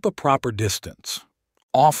 Keep a proper distance.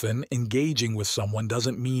 Often, engaging with someone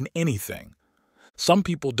doesn't mean anything. Some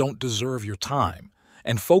people don't deserve your time,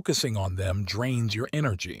 and focusing on them drains your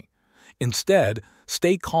energy. Instead,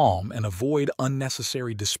 stay calm and avoid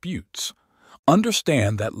unnecessary disputes.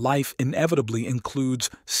 Understand that life inevitably includes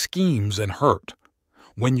schemes and hurt.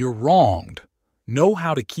 When you're wronged, know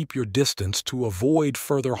how to keep your distance to avoid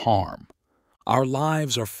further harm. Our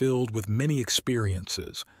lives are filled with many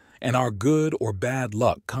experiences, and our good or bad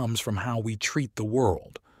luck comes from how we treat the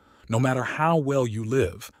world. No matter how well you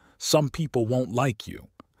live, some people won't like you.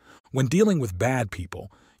 When dealing with bad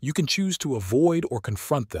people, you can choose to avoid or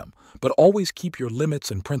confront them, but always keep your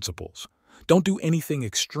limits and principles. Don't do anything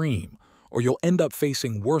extreme, or you'll end up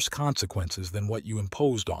facing worse consequences than what you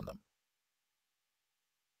imposed on them.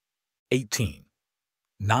 18.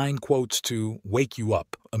 9 quotes to wake you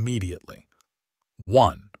up immediately.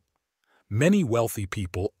 1. Many wealthy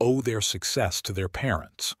people owe their success to their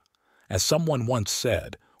parents. As someone once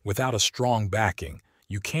said, without a strong backing,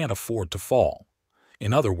 you can't afford to fall.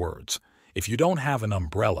 In other words, if you don't have an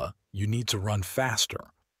umbrella, you need to run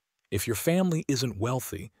faster. If your family isn't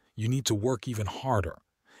wealthy, you need to work even harder.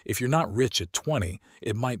 If you're not rich at 20,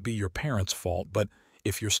 it might be your parents' fault, but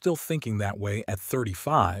if you're still thinking that way at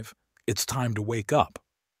 35, it's time to wake up.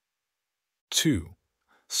 2.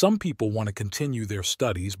 Some people want to continue their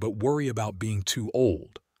studies but worry about being too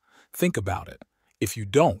old. Think about it. If you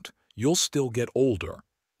don't, you'll still get older,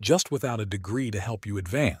 just without a degree to help you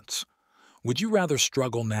advance. Would you rather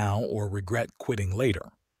struggle now or regret quitting later?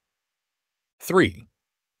 3.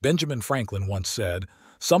 Benjamin Franklin once said,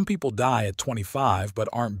 "Some people die at 25 but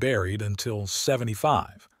aren't buried until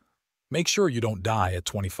 75. Make sure you don't die at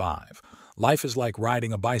 25. Life is like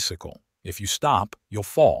riding a bicycle. If you stop, you'll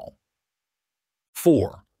fall.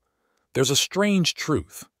 4. There's a strange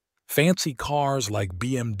truth. Fancy cars like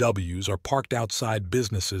BMWs are parked outside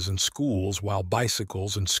businesses and schools while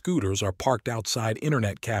bicycles and scooters are parked outside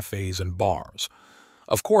internet cafes and bars.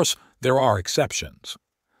 Of course, there are exceptions.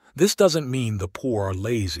 This doesn't mean the poor are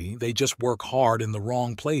lazy, they just work hard in the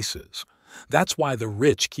wrong places. That's why the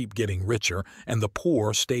rich keep getting richer and the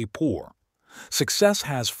poor stay poor. Success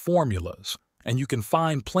has formulas, and you can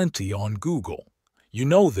find plenty on Google. You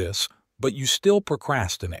know this, but you still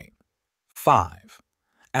procrastinate. 5.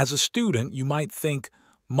 As a student, you might think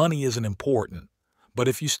money isn't important, but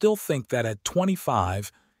if you still think that at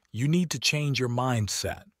 25, you need to change your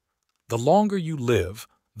mindset. The longer you live,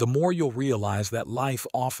 the more you'll realize that life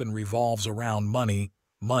often revolves around money,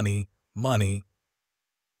 money, money.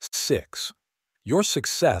 6. Your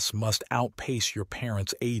success must outpace your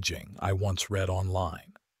parents' aging, I once read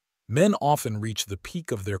online. Men often reach the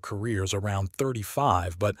peak of their careers around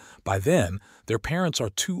 35, but by then, their parents are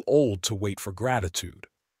too old to wait for gratitude.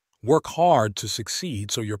 Work hard to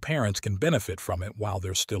succeed so your parents can benefit from it while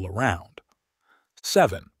they're still around.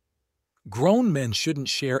 7. Grown men shouldn't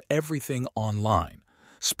share everything online.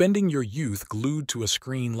 Spending your youth glued to a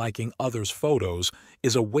screen liking others' photos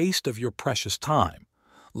is a waste of your precious time.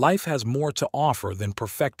 Life has more to offer than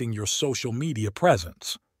perfecting your social media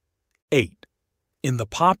presence. 8. In the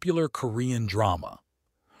popular Korean drama.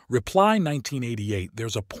 Reply 1988,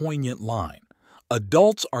 there's a poignant line.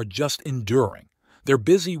 Adults are just enduring. They're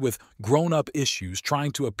busy with grown-up issues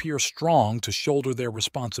trying to appear strong to shoulder their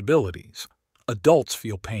responsibilities. Adults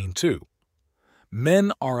feel pain too.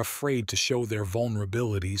 Men are afraid to show their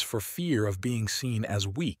vulnerabilities for fear of being seen as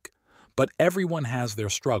weak, but everyone has their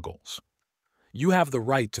struggles. You have the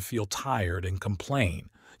right to feel tired and complain,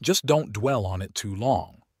 just don't dwell on it too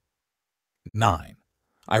long. 9.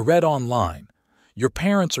 I read online, your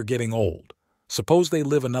parents are getting old. Suppose they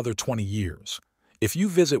live another 20 years. If you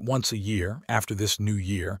visit once a year after this new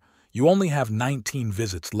year, you only have 19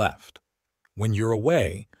 visits left. When you're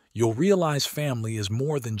away, you'll realize family is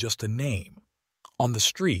more than just a name. On the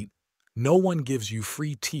street, no one gives you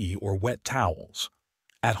free tea or wet towels.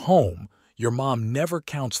 At home, your mom never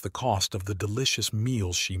counts the cost of the delicious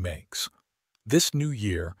meals she makes. This new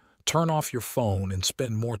year, turn off your phone and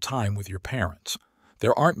spend more time with your parents.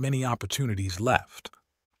 There aren't many opportunities left.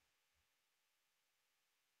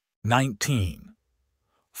 19.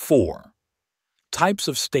 4. Types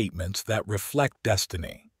of statements that reflect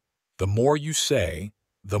destiny. The more you say,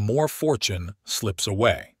 the more fortune slips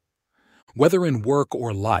away. Whether in work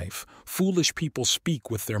or life, foolish people speak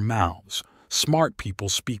with their mouths, smart people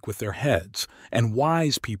speak with their heads, and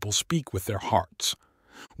wise people speak with their hearts.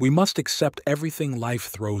 We must accept everything life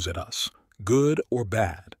throws at us, good or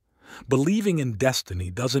bad. Believing in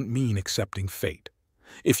destiny doesn't mean accepting fate.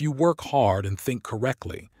 If you work hard and think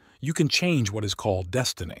correctly, you can change what is called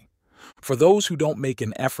destiny. For those who don't make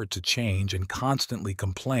an effort to change and constantly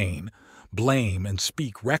complain, blame, and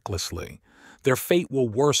speak recklessly, their fate will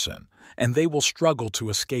worsen and they will struggle to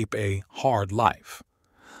escape a hard life.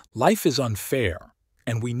 Life is unfair,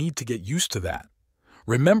 and we need to get used to that.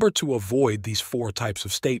 Remember to avoid these 4 types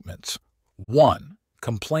of statements. 1.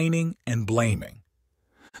 Complaining and blaming.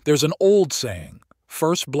 There's an old saying,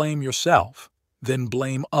 first blame yourself, then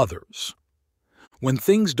blame others. When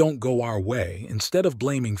things don't go our way, instead of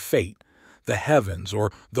blaming fate, the heavens,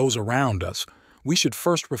 or those around us, we should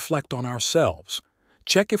first reflect on ourselves.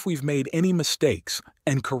 Check if we've made any mistakes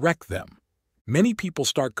and correct them. Many people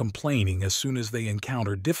start complaining as soon as they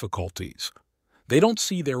encounter difficulties. They don't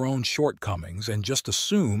see their own shortcomings and just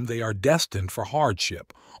assume they are destined for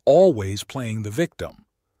hardship, always playing the victim.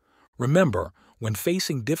 Remember, when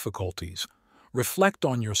facing difficulties, reflect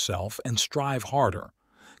on yourself and strive harder.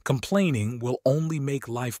 Complaining will only make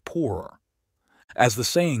life poorer. As the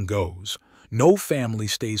saying goes, no family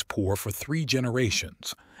stays poor for 3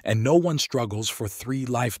 generations, and no one struggles for 3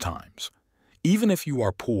 lifetimes. Even if you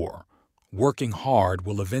are poor, working hard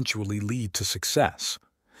will eventually lead to success.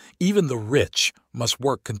 Even the rich must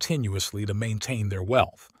work continuously to maintain their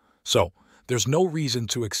wealth. So, there's no reason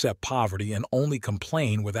to accept poverty and only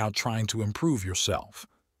complain without trying to improve yourself.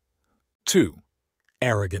 2.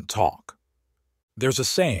 Arrogant talk. There's a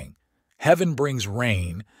saying, heaven brings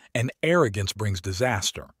rain and arrogance brings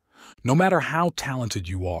disaster. No matter how talented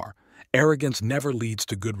you are, arrogance never leads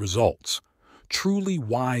to good results. Truly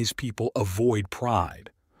wise people avoid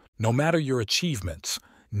pride. No matter your achievements,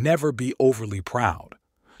 never be overly proud.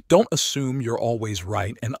 Don't assume you're always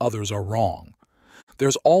right and others are wrong.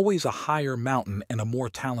 There's always a higher mountain and a more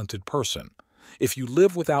talented person. If you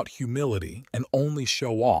live without humility and only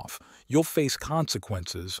show off, you'll face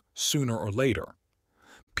consequences sooner or later.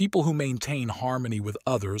 People who maintain harmony with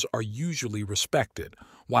others are usually respected,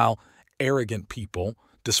 while arrogant people,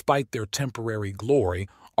 despite their temporary glory,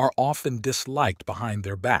 are often disliked behind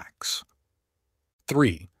their backs.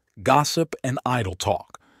 3. Gossip and idle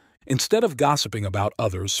talk. Instead of gossiping about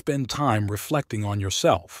others, spend time reflecting on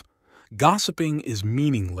yourself. Gossiping is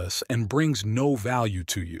meaningless and brings no value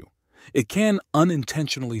to you. It can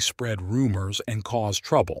unintentionally spread rumors and cause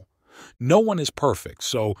trouble. No one is perfect,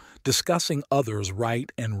 so discussing others' right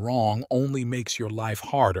and wrong only makes your life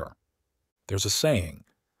harder. There's a saying,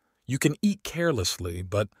 you can eat carelessly,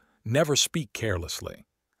 but never speak carelessly.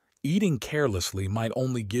 Eating carelessly might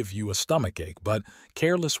only give you a stomachache, but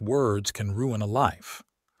careless words can ruin a life.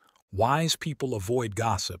 Wise people avoid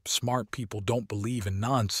gossip, smart people don't believe in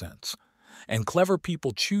nonsense, and clever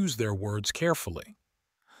people choose their words carefully.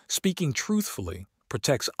 Speaking truthfully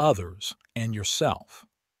protects others and yourself.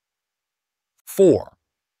 4.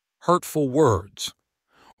 Hurtful words.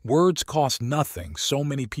 Words cost nothing, so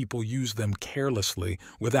many people use them carelessly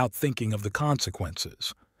without thinking of the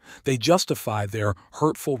consequences. They justify their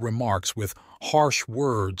hurtful remarks with harsh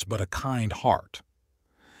words but a kind heart.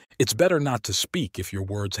 It's better not to speak if your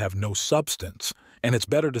words have no substance and it's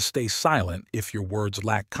better to stay silent if your words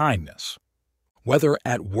lack kindness. Whether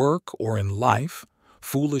at work or in life,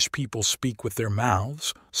 foolish people speak with their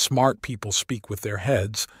mouths, smart people speak with their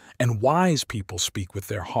heads, and wise people speak with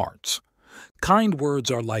their hearts. Kind words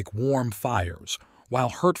are like warm fires, while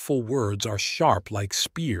hurtful words are sharp like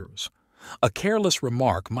spears. A careless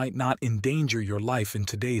remark might not endanger your life in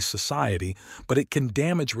today's society, but it can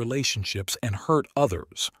damage relationships and hurt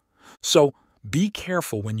others. So, be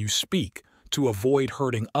careful when you speak to avoid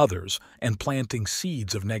hurting others and planting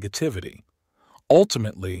seeds of negativity.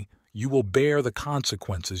 Ultimately, you will bear the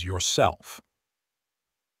consequences yourself.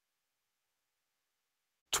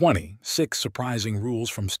 26 Surprising Rules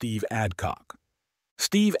from Steve Adcock.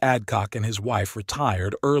 Steve Adcock and his wife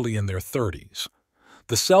retired early in their 30s.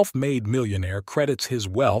 The self-made millionaire credits his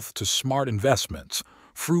wealth to smart investments,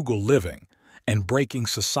 frugal living, and breaking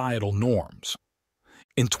societal norms.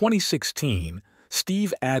 In 2016,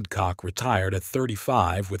 Steve Adcock retired at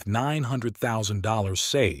 35 with $900,000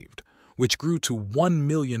 saved, which grew to $1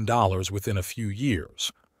 million within a few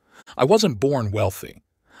years. I wasn't born wealthy.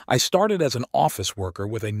 I started as an office worker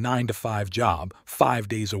with a 9-to-5 job, 5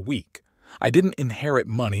 days a week. I didn't inherit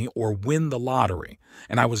money or win the lottery,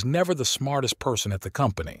 and I was never the smartest person at the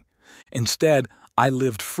company. Instead, I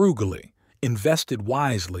lived frugally, invested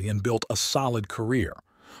wisely, and built a solid career.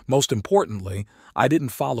 Most importantly, I didn't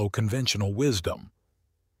follow conventional wisdom.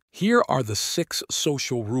 Here are the 6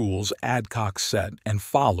 social rules Adcock set and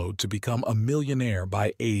followed to become a millionaire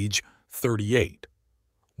by age 38.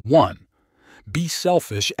 1. Be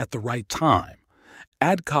selfish at the right time.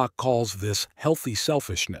 Adcock calls this healthy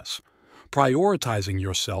selfishness. Prioritizing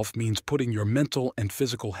yourself means putting your mental and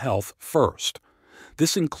physical health first.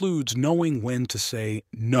 This includes knowing when to say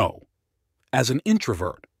no. As an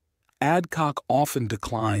introvert, Adcock often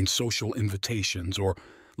declines social invitations or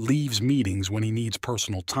leaves meetings when he needs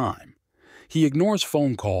personal time. He ignores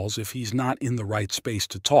phone calls if he's not in the right space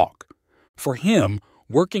to talk. For him,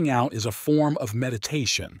 working out is a form of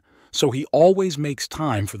meditation, so he always makes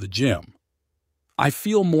time for the gym. I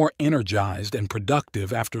feel more energized and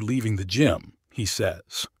productive after leaving the gym, he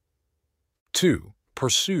says. 2.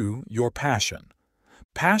 Pursue your passion.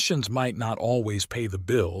 Passions might not always pay the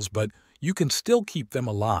bills, but you can still keep them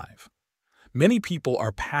alive. Many people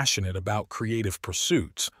are passionate about creative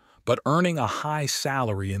pursuits, but earning a high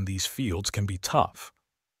salary in these fields can be tough.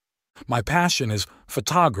 My passion is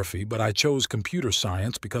photography, but I chose computer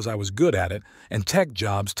science because I was good at it, and tech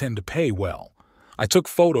jobs tend to pay well. I took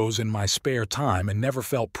photos in my spare time and never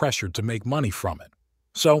felt pressured to make money from it.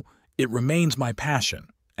 So, it remains my passion,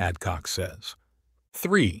 Adcock says.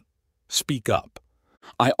 3. Speak up.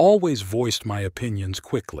 I always voiced my opinions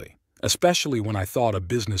quickly, especially when I thought a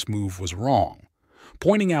business move was wrong.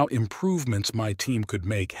 Pointing out improvements my team could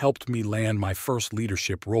make helped me land my first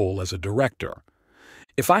leadership role as a director.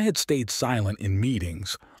 If I had stayed silent in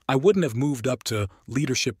meetings, I wouldn't have moved up to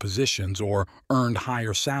leadership positions or earned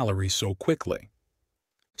higher salaries so quickly.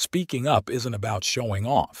 Speaking up isn't about showing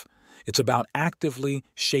off. It's about actively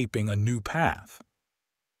shaping a new path.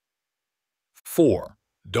 4.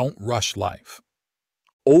 Don't rush life.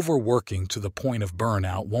 Overworking to the point of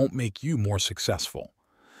burnout won't make you more successful.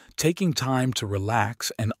 Taking time to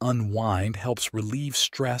relax and unwind helps relieve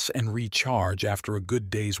stress and recharge after a good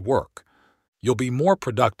day's work. You'll be more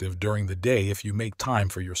productive during the day if you make time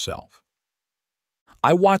for yourself.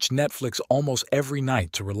 I watch Netflix almost every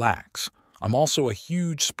night to relax. I'm also a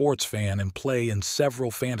huge sports fan and play in several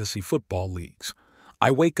fantasy football leagues. I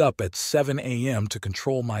wake up at 7 a.m. to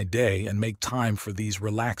control my day and make time for these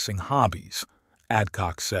relaxing hobbies,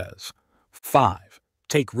 Adcock says. 5.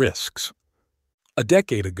 Take risks. A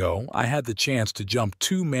decade ago, I had the chance to jump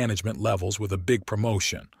 2 management levels with a big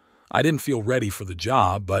promotion. I didn't feel ready for the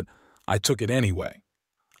job, but I took it anyway.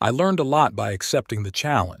 I learned a lot by accepting the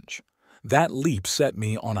challenge. That leap set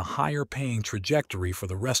me on a higher-paying trajectory for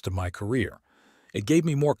the rest of my career. It gave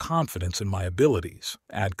me more confidence in my abilities,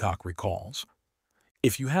 Adcock recalls.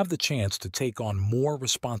 If you have the chance to take on more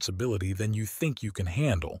responsibility than you think you can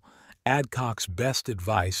handle, Adcock's best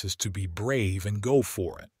advice is to be brave and go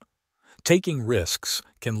for it. Taking risks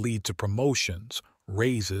can lead to promotions,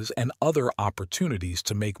 raises, and other opportunities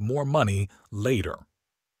to make more money later.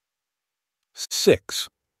 6.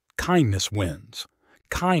 Kindness wins.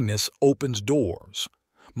 Kindness opens doors.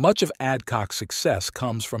 Much of Adcock's success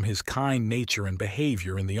comes from his kind nature and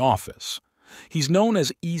behavior in the office. He's known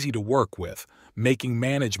as easy to work with, making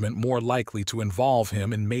management more likely to involve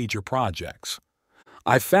him in major projects.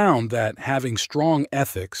 I found that having strong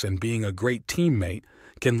ethics and being a great teammate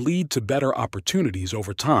can lead to better opportunities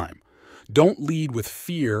over time. Don't lead with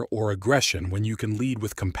fear or aggression when you can lead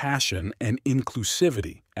with compassion and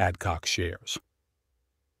inclusivity, Adcock shares.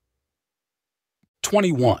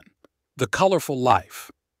 21. The colorful life.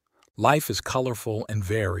 Life is colorful and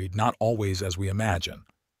varied, not always as we imagine.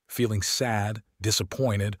 Feeling sad,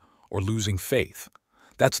 disappointed, or losing faith.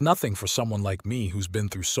 That's nothing for someone like me who's been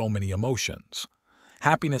through so many emotions.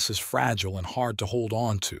 Happiness is fragile and hard to hold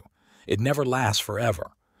on to. It never lasts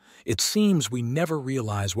forever. It seems we never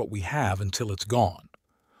realize what we have until it's gone.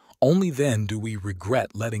 Only then do we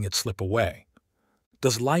regret letting it slip away.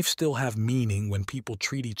 Does life still have meaning when people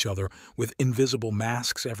treat each other with invisible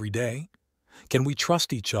masks every day? Can we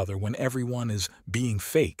trust each other when everyone is being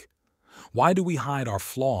fake? Why do we hide our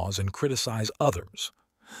flaws and criticize others?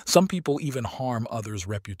 Some people even harm others'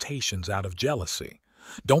 reputations out of jealousy.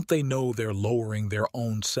 Don't they know they're lowering their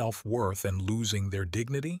own self-worth and losing their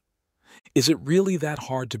dignity? Is it really that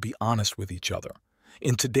hard to be honest with each other?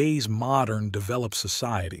 In today's modern, developed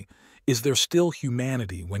society, is there still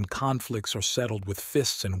humanity when conflicts are settled with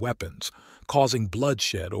fists and weapons, causing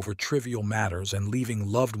bloodshed over trivial matters and leaving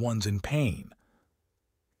loved ones in pain?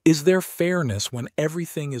 Is there fairness when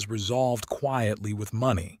everything is resolved quietly with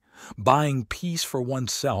money, buying peace for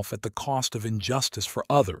oneself at the cost of injustice for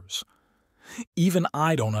others? Even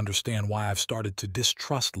I don't understand why I've started to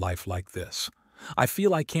distrust life like this. I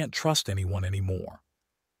feel I can't trust anyone anymore.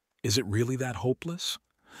 Is it really that hopeless?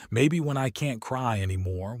 Maybe when I can't cry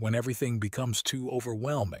anymore, when everything becomes too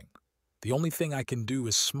overwhelming. The only thing I can do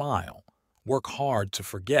is smile, work hard to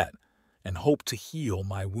forget, and hope to heal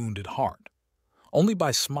my wounded heart. Only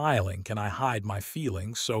by smiling can I hide my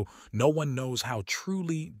feelings so no one knows how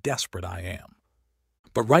truly desperate I am.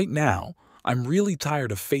 But right now, I'm really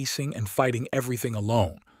tired of facing and fighting everything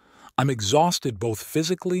alone. I'm exhausted both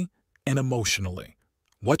physically and emotionally.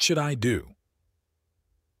 What should I do?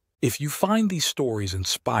 If you find these stories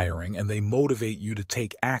inspiring and they motivate you to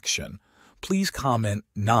take action, please comment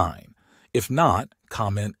 9. If not,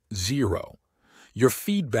 comment 0. Your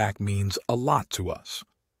feedback means a lot to us.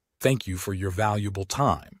 Thank you for your valuable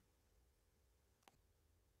time.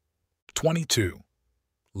 22.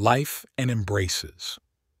 Life and embraces.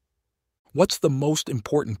 What's the most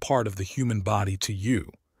important part of the human body to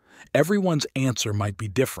you? Everyone's answer might be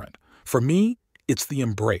different. For me, it's the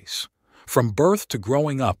embrace. From birth to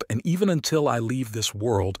growing up and even until I leave this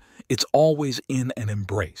world, it's always in an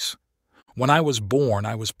embrace. When I was born,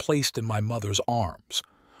 I was placed in my mother's arms.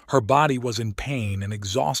 Her body was in pain and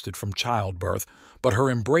exhausted from childbirth, but her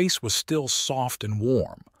embrace was still soft and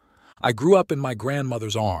warm. I grew up in my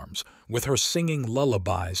grandmother's arms, with her singing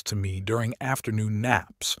lullabies to me during afternoon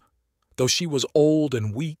naps. Though she was old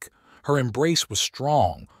and weak, her embrace was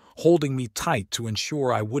strong, holding me tight to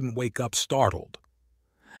ensure I wouldn't wake up startled.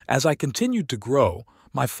 As I continued to grow,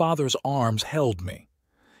 my father's arms held me.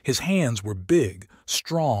 His hands were big,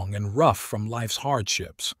 strong, and rough from life's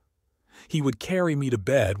hardships. He would carry me to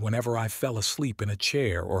bed whenever I fell asleep in a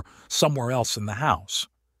chair or somewhere else in the house.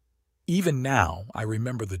 Even now, I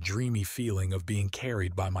remember the dreamy feeling of being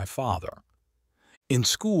carried by my father. In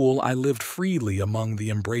school, I lived freely among the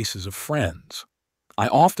embraces of friends. I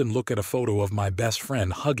often look at a photo of my best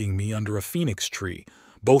friend hugging me under a phoenix tree,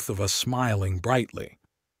 both of us smiling brightly.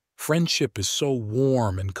 Friendship is so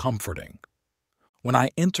warm and comforting. When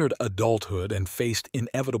I entered adulthood and faced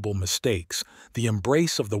inevitable mistakes, the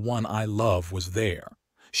embrace of the one I love was there,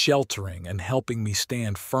 sheltering and helping me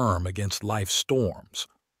stand firm against life's storms.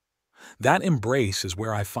 That embrace is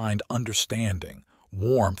where I find understanding,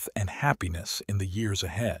 warmth, and happiness in the years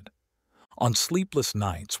ahead. On sleepless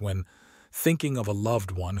nights, when thinking of a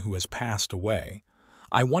loved one who has passed away,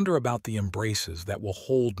 I wonder about the embraces that will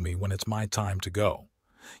hold me when it's my time to go.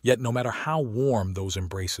 Yet no matter how warm those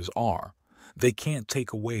embraces are, they can't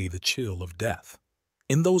take away the chill of death.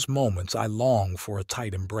 In those moments, I long for a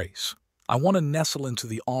tight embrace. I want to nestle into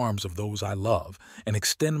the arms of those I love and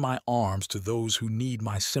extend my arms to those who need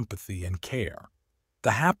my sympathy and care.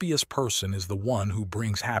 The happiest person is the one who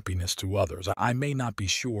brings happiness to others. I may not be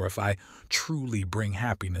sure if I truly bring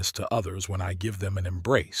happiness to others when I give them an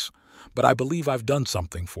embrace, but I believe I've done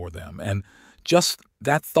something for them, and just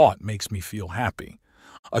that thought makes me feel happy.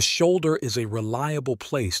 A shoulder is a reliable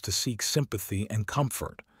place to seek sympathy and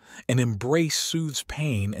comfort. An embrace soothes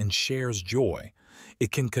pain and shares joy.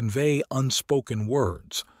 It can convey unspoken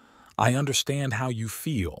words. I understand how you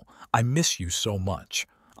feel. I miss you so much.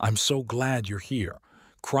 I'm so glad you're here.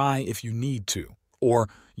 Cry if you need to. Or,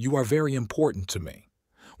 you are very important to me.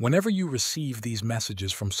 Whenever you receive these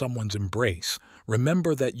messages from someone's embrace,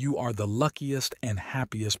 remember that you are the luckiest and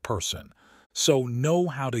happiest person. So know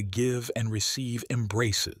how to give and receive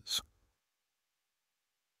embraces.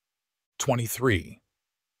 23.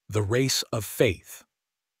 The Race of Faith.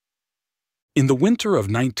 In the winter of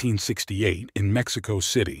 1968 in Mexico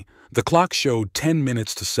City, the clock showed 10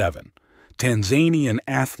 minutes to 7. Tanzanian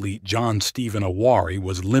athlete John Stephen Awari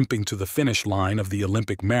was limping to the finish line of the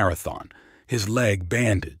Olympic marathon, his leg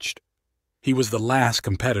bandaged. He was the last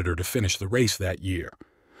competitor to finish the race that year.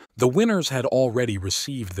 The winners had already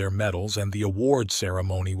received their medals and the award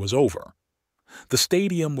ceremony was over. The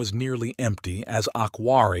stadium was nearly empty as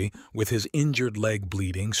Awari, with his injured leg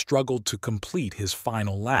bleeding, struggled to complete his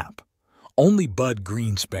final lap. Only Bud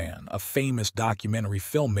Greenspan, a famous documentary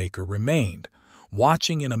filmmaker, remained,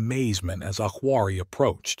 watching in amazement as Awari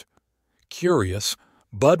approached. Curious,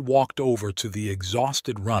 Bud walked over to the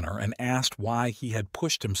exhausted runner and asked why he had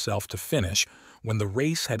pushed himself to finish when the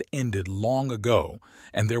race had ended long ago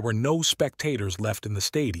and there were no spectators left in the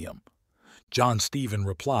stadium. John Stephen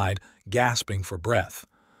replied, gasping for breath,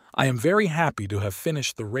 "I am very happy to have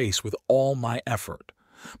finished the race with all my effort.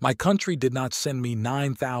 My country did not send me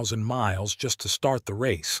 9,000 miles just to start the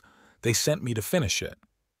race. They sent me to finish it."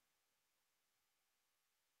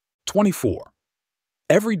 24.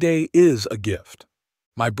 Every day is a gift.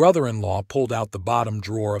 My brother-in-law pulled out the bottom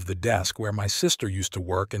drawer of the desk where my sister used to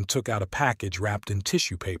work and took out a package wrapped in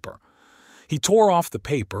tissue paper. He tore off the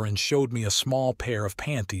paper and showed me a small pair of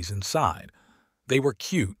panties inside. They were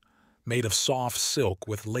cute, made of soft silk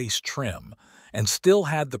with lace trim, and still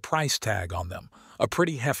had the price tag on them, a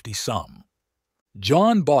pretty hefty sum.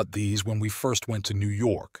 John bought these when we first went to New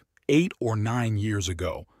York, 8 or 9 years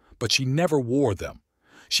ago, but she never wore them.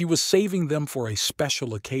 She was saving them for a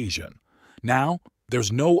special occasion. Now,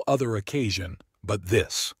 there's no other occasion but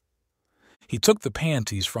this. He took the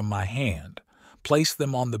panties from my hand, placed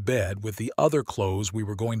them on the bed with the other clothes we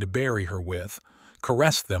were going to bury her with,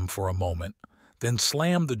 caressed them for a moment, then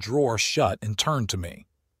slammed the drawer shut and turned to me.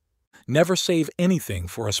 Never save anything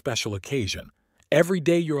for a special occasion. Every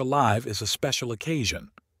day you're alive is a special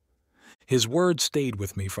occasion. His words stayed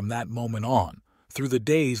with me from that moment on, through the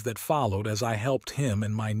days that followed as I helped him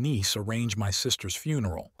and my niece arrange my sister's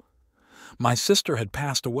funeral. My sister had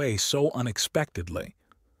passed away so unexpectedly.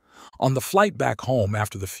 On the flight back home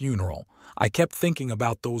after the funeral, I kept thinking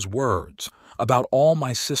about those words, about all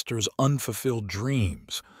my sister's unfulfilled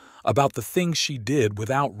dreams, about the things she did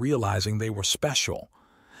without realizing they were special.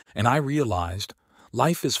 And I realized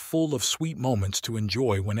life is full of sweet moments to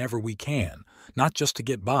enjoy whenever we can, not just to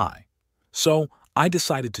get by. So I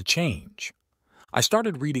decided to change. I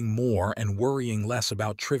started reading more and worrying less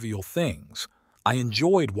about trivial things. I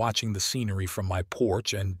enjoyed watching the scenery from my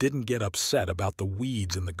porch and didn't get upset about the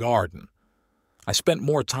weeds in the garden. I spent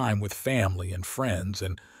more time with family and friends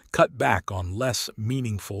and cut back on less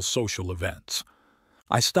meaningful social events.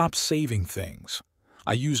 I stopped saving things.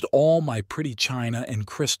 I used all my pretty china and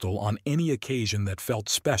crystal on any occasion that felt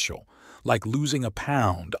special, like losing a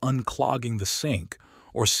pound, unclogging the sink,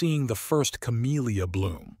 or seeing the first camellia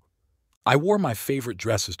bloom. I wore my favorite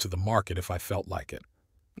dresses to the market if I felt like it.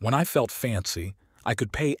 When I felt fancy, I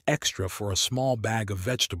could pay extra for a small bag of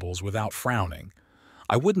vegetables without frowning.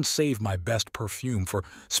 I wouldn't save my best perfume for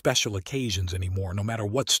special occasions anymore, no matter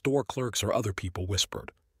what store clerks or other people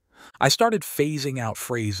whispered. I started phasing out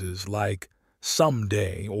phrases like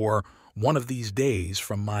someday or one of these days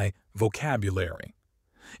from my vocabulary.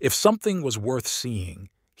 If something was worth seeing,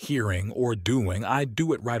 hearing, or doing, I'd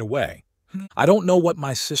do it right away. I don't know what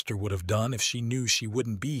my sister would have done if she knew she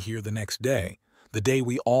wouldn't be here the next day, the day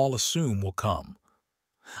we all assume will come.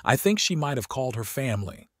 I think she might have called her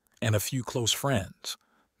family and a few close friends.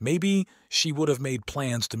 Maybe she would have made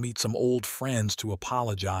plans to meet some old friends to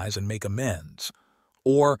apologize and make amends.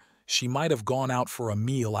 Or she might have gone out for a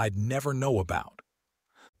meal I'd never know about.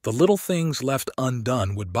 The little things left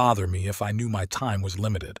undone would bother me if I knew my time was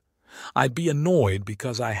limited. I'd be annoyed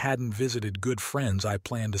because I hadn't visited good friends I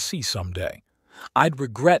planned to see someday. I'd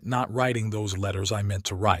regret not writing those letters I meant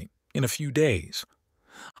to write in a few days.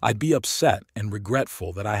 I'd be upset and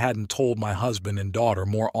regretful that I hadn't told my husband and daughter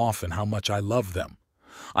more often how much I love them.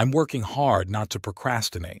 I'm working hard not to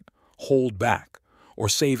procrastinate, hold back, or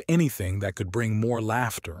save anything that could bring more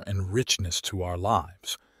laughter and richness to our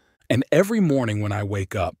lives. And every morning when I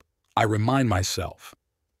wake up, I remind myself,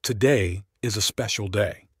 today is a special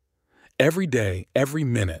day. Every day, every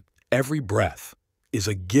minute, every breath is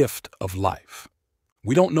a gift of life.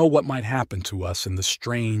 We don't know what might happen to us in the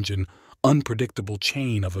strange and unpredictable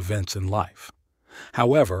chain of events in life.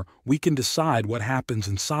 However, we can decide what happens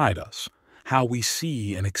inside us, how we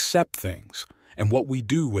see and accept things, and what we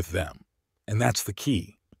do with them. And that's the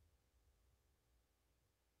key.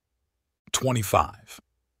 25.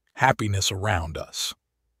 Happiness around us.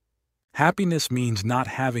 Happiness means not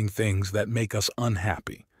having things that make us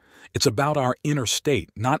unhappy. It's about our inner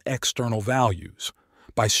state, not external values.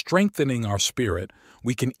 By strengthening our spirit,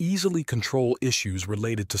 we can easily control issues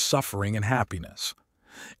related to suffering and happiness.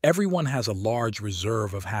 Everyone has a large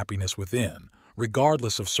reserve of happiness within,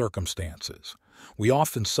 regardless of circumstances. We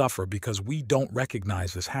often suffer because we don't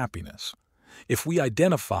recognize this happiness. If we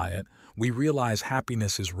identify it, we realize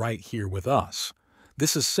happiness is right here with us.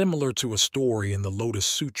 This is similar to a story in the Lotus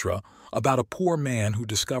Sutra about a poor man who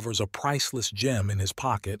discovers a priceless gem in his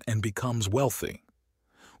pocket and becomes wealthy.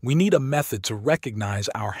 We need a method to recognize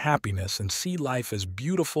our happiness and see life as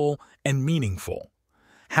beautiful and meaningful.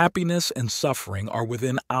 Happiness and suffering are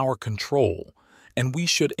within our control, and we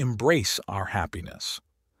should embrace our happiness.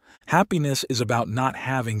 Happiness is about not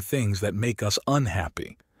having things that make us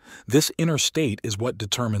unhappy. This inner state is what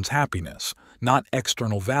determines happiness, not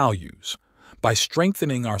external values. By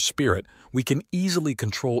strengthening our spirit, we can easily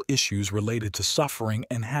control issues related to suffering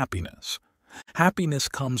and happiness. Happiness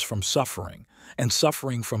comes from suffering, and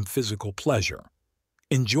suffering from physical pleasure.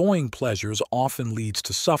 Enjoying pleasures often leads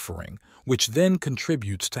to suffering, which then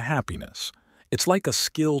contributes to happiness. It's like a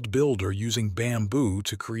skilled builder using bamboo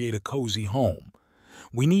to create a cozy home.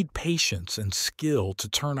 We need patience and skill to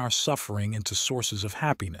turn our suffering into sources of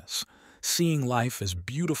happiness, seeing life as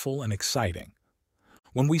beautiful and exciting.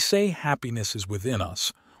 When we say happiness is within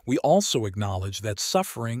us, we also acknowledge that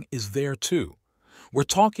suffering is there too. We're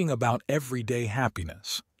talking about everyday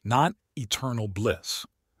happiness, not eternal bliss.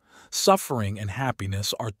 Suffering and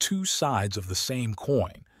happiness are two sides of the same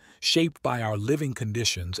coin, shaped by our living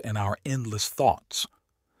conditions and our endless thoughts.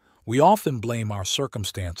 We often blame our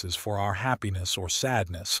circumstances for our happiness or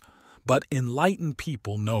sadness, but enlightened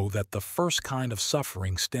people know that the first kind of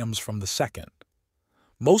suffering stems from the second.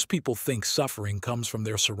 Most people think suffering comes from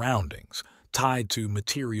their surroundings, tied to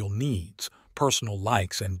material needs, personal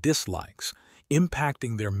likes and dislikes,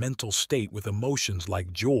 impacting their mental state with emotions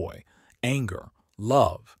like joy, anger,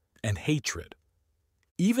 love, and hatred.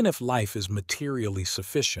 Even if life is materially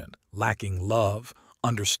sufficient, lacking love,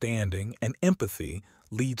 understanding, and empathy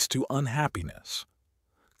leads to unhappiness.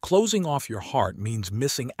 Closing off your heart means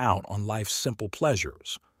missing out on life's simple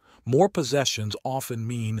pleasures. More possessions often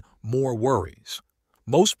mean more worries.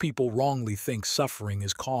 Most people wrongly think suffering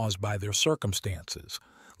is caused by their circumstances,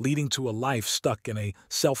 leading to a life stuck in a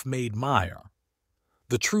self-made mire.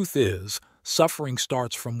 The truth is, suffering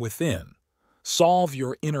starts from within. Solve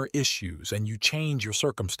your inner issues and you change your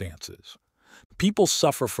circumstances. People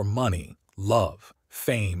suffer from money, love,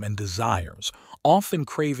 fame, and desires, often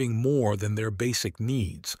craving more than their basic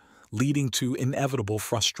needs, leading to inevitable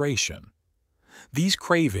frustration. These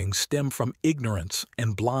cravings stem from ignorance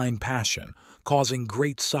and blind passion, causing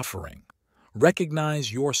great suffering.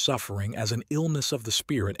 Recognize your suffering as an illness of the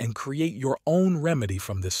spirit and create your own remedy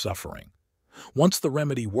from this suffering. Once the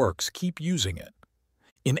remedy works, keep using it.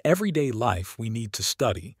 In everyday life, we need to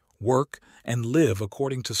study, work, and live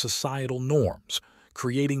according to societal norms,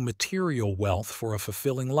 creating material wealth for a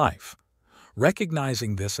fulfilling life.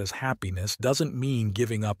 Recognizing this as happiness doesn't mean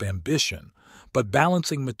giving up ambition, but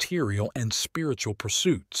balancing material and spiritual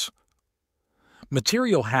pursuits.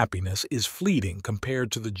 Material happiness is fleeting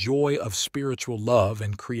compared to the joy of spiritual love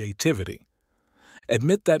and creativity.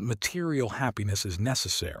 Admit that material happiness is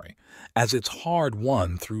necessary, as it's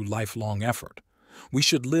hard-won through lifelong effort. We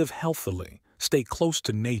should live healthily, stay close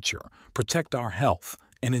to nature, protect our health,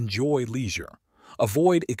 and enjoy leisure.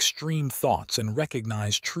 Avoid extreme thoughts and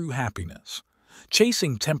recognize true happiness.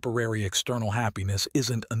 Chasing temporary external happiness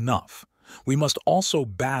isn't enough. We must also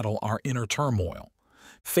battle our inner turmoil.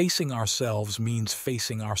 Facing ourselves means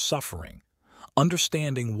facing our suffering.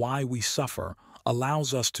 Understanding why we suffer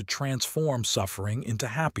allows us to transform suffering into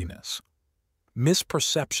happiness.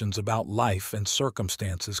 Misperceptions about life and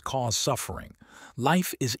circumstances cause suffering.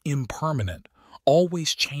 Life is impermanent,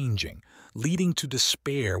 always changing, leading to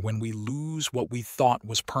despair when we lose what we thought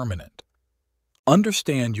was permanent.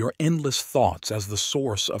 Understand your endless thoughts as the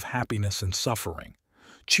source of happiness and suffering.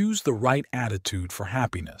 Choose the right attitude for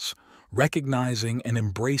happiness, recognizing and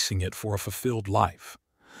embracing it for a fulfilled life.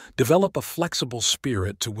 Develop a flexible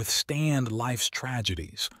spirit to withstand life's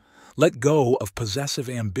tragedies. Let go of possessive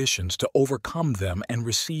ambitions to overcome them and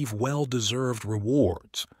receive well-deserved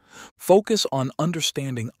rewards. Focus on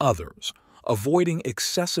understanding others, avoiding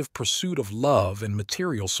excessive pursuit of love and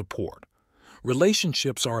material support.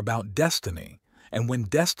 Relationships are about destiny, and when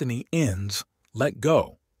destiny ends, let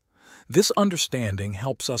go. This understanding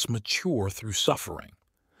helps us mature through suffering.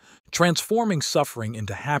 Transforming suffering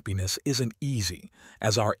into happiness isn't easy,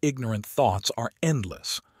 as our ignorant thoughts are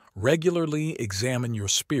endless. Regularly examine your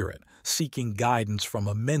spirit, seeking guidance from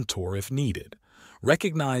a mentor if needed.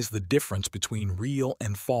 Recognize the difference between real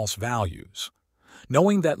and false values.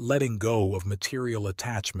 Knowing that letting go of material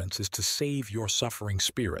attachments is to save your suffering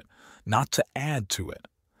spirit, not to add to it.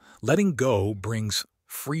 Letting go brings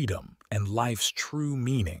freedom, and life's true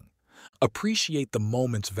meaning. Appreciate the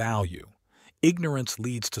moment's value. Ignorance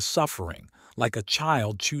leads to suffering, like a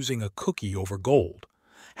child choosing a cookie over gold.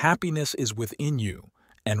 Happiness is within you,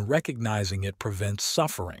 and recognizing it prevents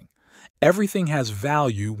suffering. Everything has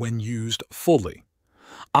value when used fully.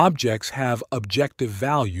 Objects have objective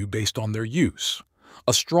value based on their use.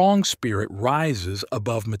 A strong spirit rises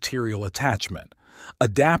above material attachment,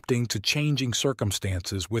 adapting to changing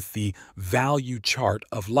circumstances with the value chart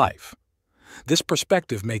of life. This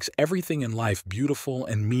perspective makes everything in life beautiful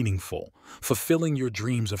and meaningful, fulfilling your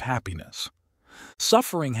dreams of happiness.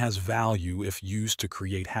 Suffering has value if used to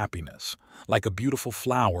create happiness, like a beautiful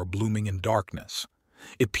flower blooming in darkness.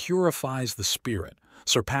 It purifies the spirit,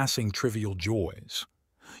 surpassing trivial joys.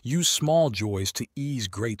 Use small joys to ease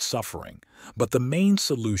great suffering, but the main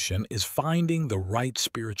solution is finding the right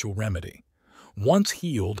spiritual remedy. Once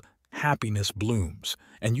healed, happiness blooms,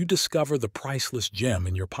 and you discover the priceless gem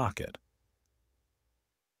in your pocket.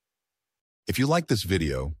 If you like this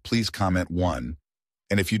video, please comment 1,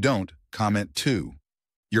 and if you don't, comment 2.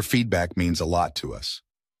 Your feedback means a lot to us.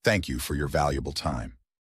 Thank you for your valuable time.